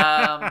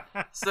 Yeah.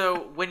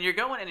 So when you're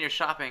going and you're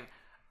shopping,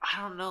 I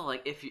don't know,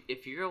 like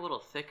if you're a little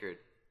thicker,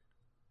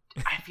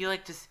 I feel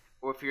like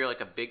or if you're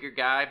like a bigger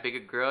guy, bigger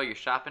girl, you're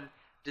shopping,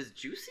 does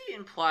juicy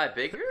imply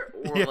bigger?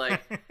 Or I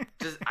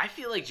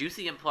feel like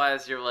juicy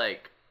implies you're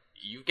like,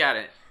 you've got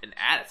an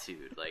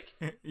attitude, like,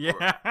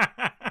 yeah,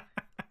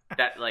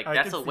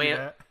 that's a way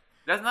of,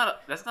 that's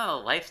not a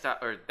lifestyle,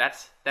 or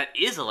that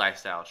is a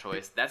lifestyle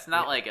choice. That's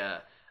not like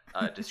a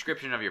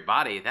description of your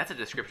body. That's a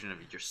description of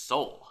your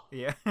soul.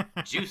 Yeah.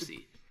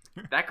 Juicy.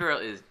 That girl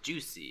is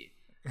juicy.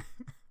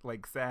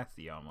 Like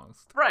sassy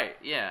almost. Right,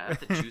 yeah.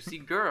 That's a juicy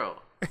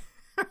girl.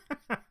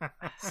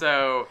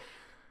 So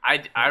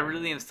I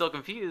really am still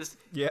confused.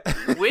 Yeah.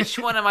 Which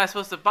one am I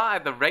supposed to buy?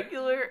 The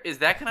regular? Is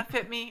that gonna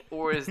fit me?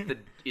 Or is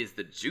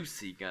the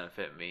juicy gonna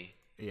fit me?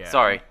 Yeah.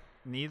 Sorry.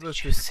 Needless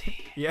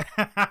Juicy. Yeah.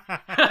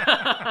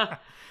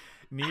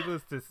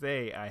 Needless to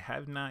say, I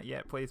have not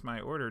yet placed my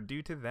order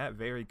due to that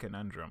very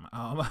conundrum.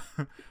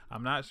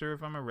 I'm not sure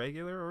if I'm a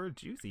regular or a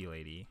juicy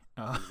lady.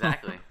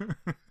 Exactly.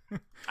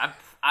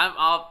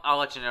 I'll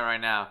let you know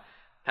right now.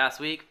 Past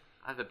week,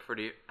 I'm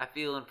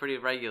feeling pretty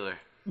regular.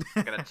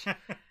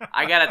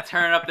 I gotta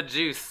turn up the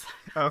juice.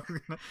 I was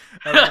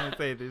gonna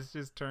say, this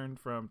just turned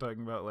from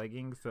talking about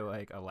leggings to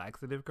like a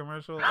laxative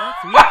commercial.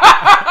 Last week,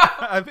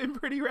 I've been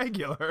pretty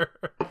regular.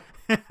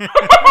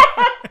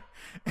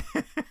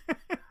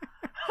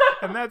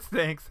 And that's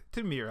thanks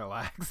to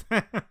Miralax.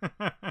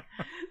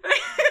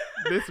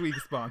 This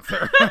week's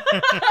sponsor.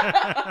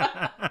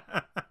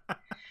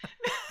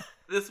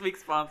 This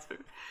week's sponsor.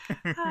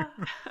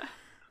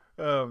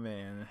 Oh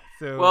man.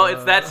 So well,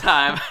 it's that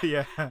time.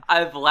 Yeah.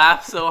 I've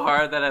laughed so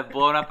hard that I've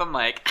blown up a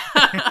mic.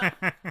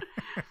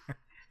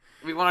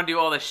 We want to do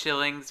all the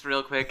shillings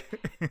real quick.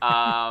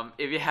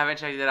 If you haven't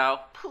checked it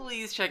out,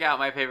 please check out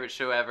my favorite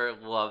show ever,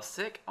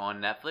 Lovesick, on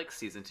Netflix,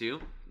 season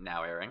 2,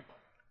 now airing.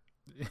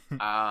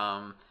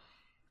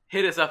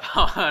 Hit us up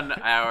on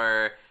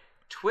our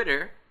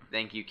Twitter.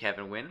 Thank you,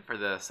 Kevin Wynn, for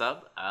the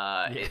sub.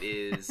 It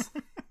is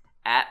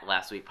at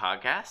Last Week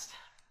Podcast.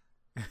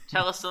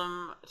 Tell us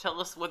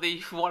whether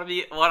you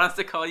want us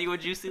to call you a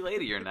juicy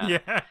lady or not.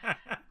 Yeah.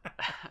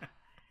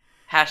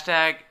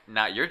 Hashtag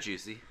not your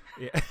juicy.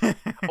 Yeah.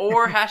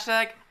 Or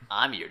hashtag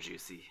I'm your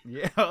juicy.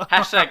 Yeah.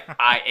 Hashtag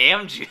I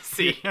am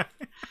juicy. Yeah.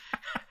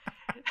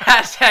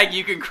 Hashtag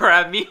you can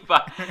grab me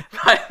by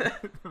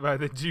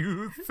the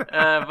juice.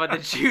 By the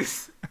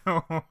juice.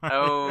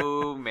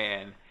 Oh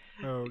man.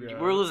 Oh, God.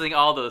 We're losing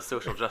all those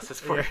social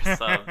justice warrior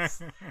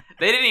subs.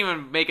 They didn't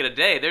even make it a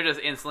day. They're just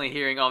instantly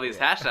hearing all these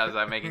hashtags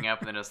I'm making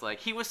up, and they're just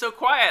like, he was so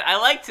quiet. I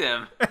liked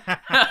him.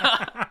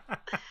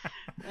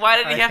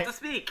 Why did he have to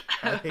speak?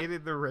 I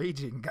hated the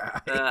raging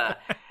guy.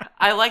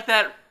 I like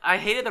that. I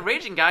hated the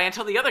raging guy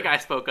until the other guy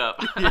spoke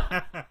up.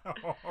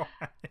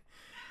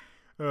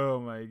 Oh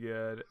my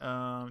God.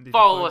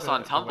 Follow us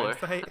on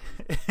Tumblr.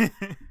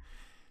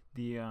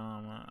 The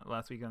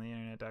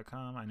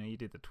lastweekontheinternet.com. I know you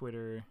did the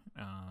Twitter.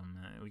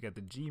 We got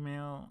the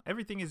Gmail.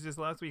 Everything is just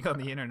Last Week on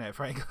the Internet.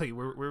 Frankly,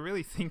 we're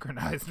really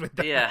synchronized with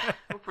that. Yeah,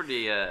 we're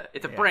pretty.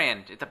 It's a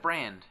brand. It's a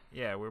brand.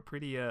 Yeah, we're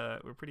pretty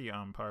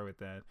on par with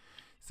that.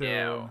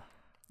 So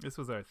this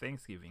was our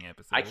Thanksgiving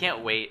episode. I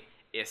can't wait.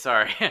 Yeah,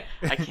 sorry,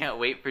 I can't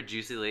wait for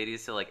Juicy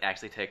Ladies to like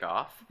actually take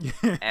off,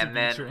 and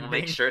then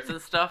make shirts and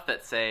stuff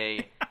that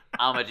say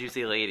 "I'm a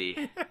juicy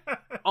lady,"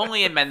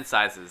 only in men's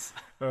sizes.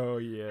 Oh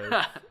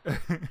yeah.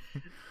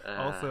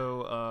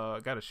 Also,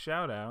 got a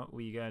shout out.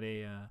 We got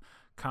a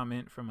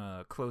comment from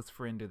a close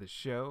friend of the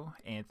show,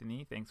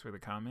 Anthony. Thanks for the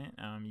comment.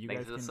 You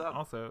Thanks guys for the can sub.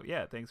 also,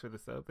 thanks for the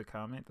sub, the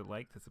comment, the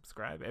like, the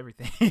subscribe,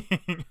 everything.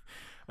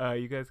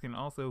 You guys can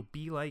also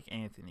be like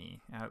Anthony.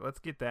 Let's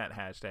get that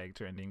hashtag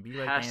trending. Be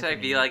like Anthony.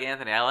 Hashtag be like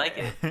Anthony. I like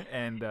it.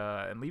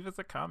 and leave us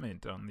a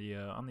comment on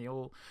the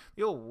old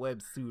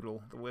web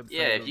soodle, the website.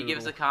 Yeah, if you give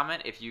us a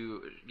comment, if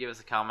you give us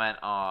a comment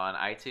on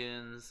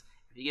iTunes,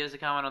 if you give us a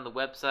comment on the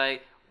website,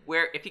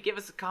 if you give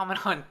us a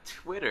comment on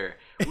Twitter,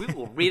 we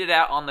will read it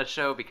out on the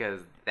show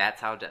because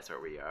that's how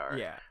desperate we are.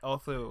 Yeah.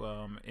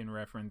 Also, in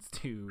reference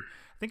to,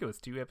 I think it was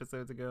 2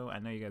 episodes ago, I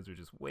know you guys were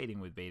just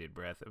waiting with bated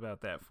breath about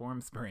that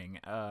Formspring.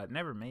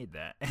 Never made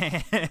that.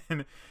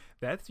 And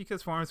that's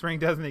because Formspring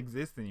doesn't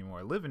exist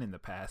anymore. Living in the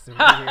past over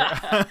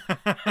here.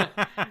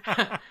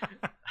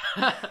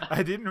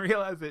 I didn't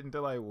realize it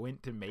until I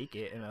went to make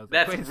it, and I was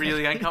like, that's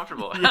really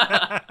uncomfortable.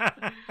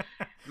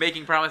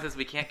 Making promises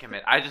we can't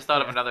commit. I just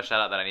thought of another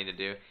shout out that I need to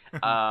do.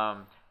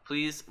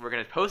 Please, we're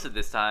going to post it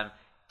this time.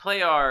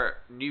 Play our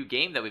new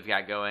game that we've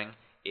got going.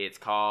 It's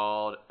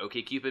called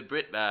OkCupid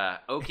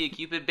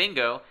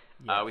Bingo.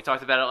 Yes. We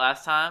talked about it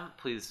last time.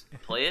 Please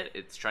play it.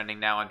 It's trending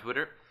now on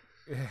Twitter.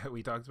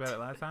 We talked about it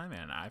last time,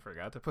 and I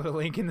forgot to put a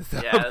link in the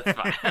sub. Yeah, that's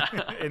fine.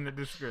 in the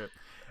description.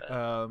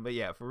 But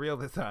yeah, for real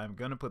this time,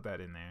 gonna put that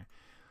in there.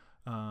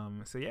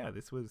 So yeah,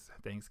 this was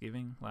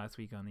Thanksgiving last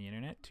week on the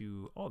internet.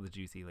 To all the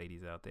juicy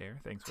ladies out there,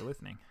 thanks for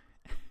listening.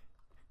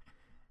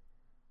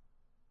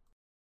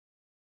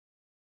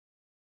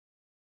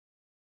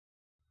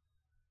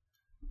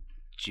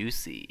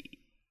 Juicy.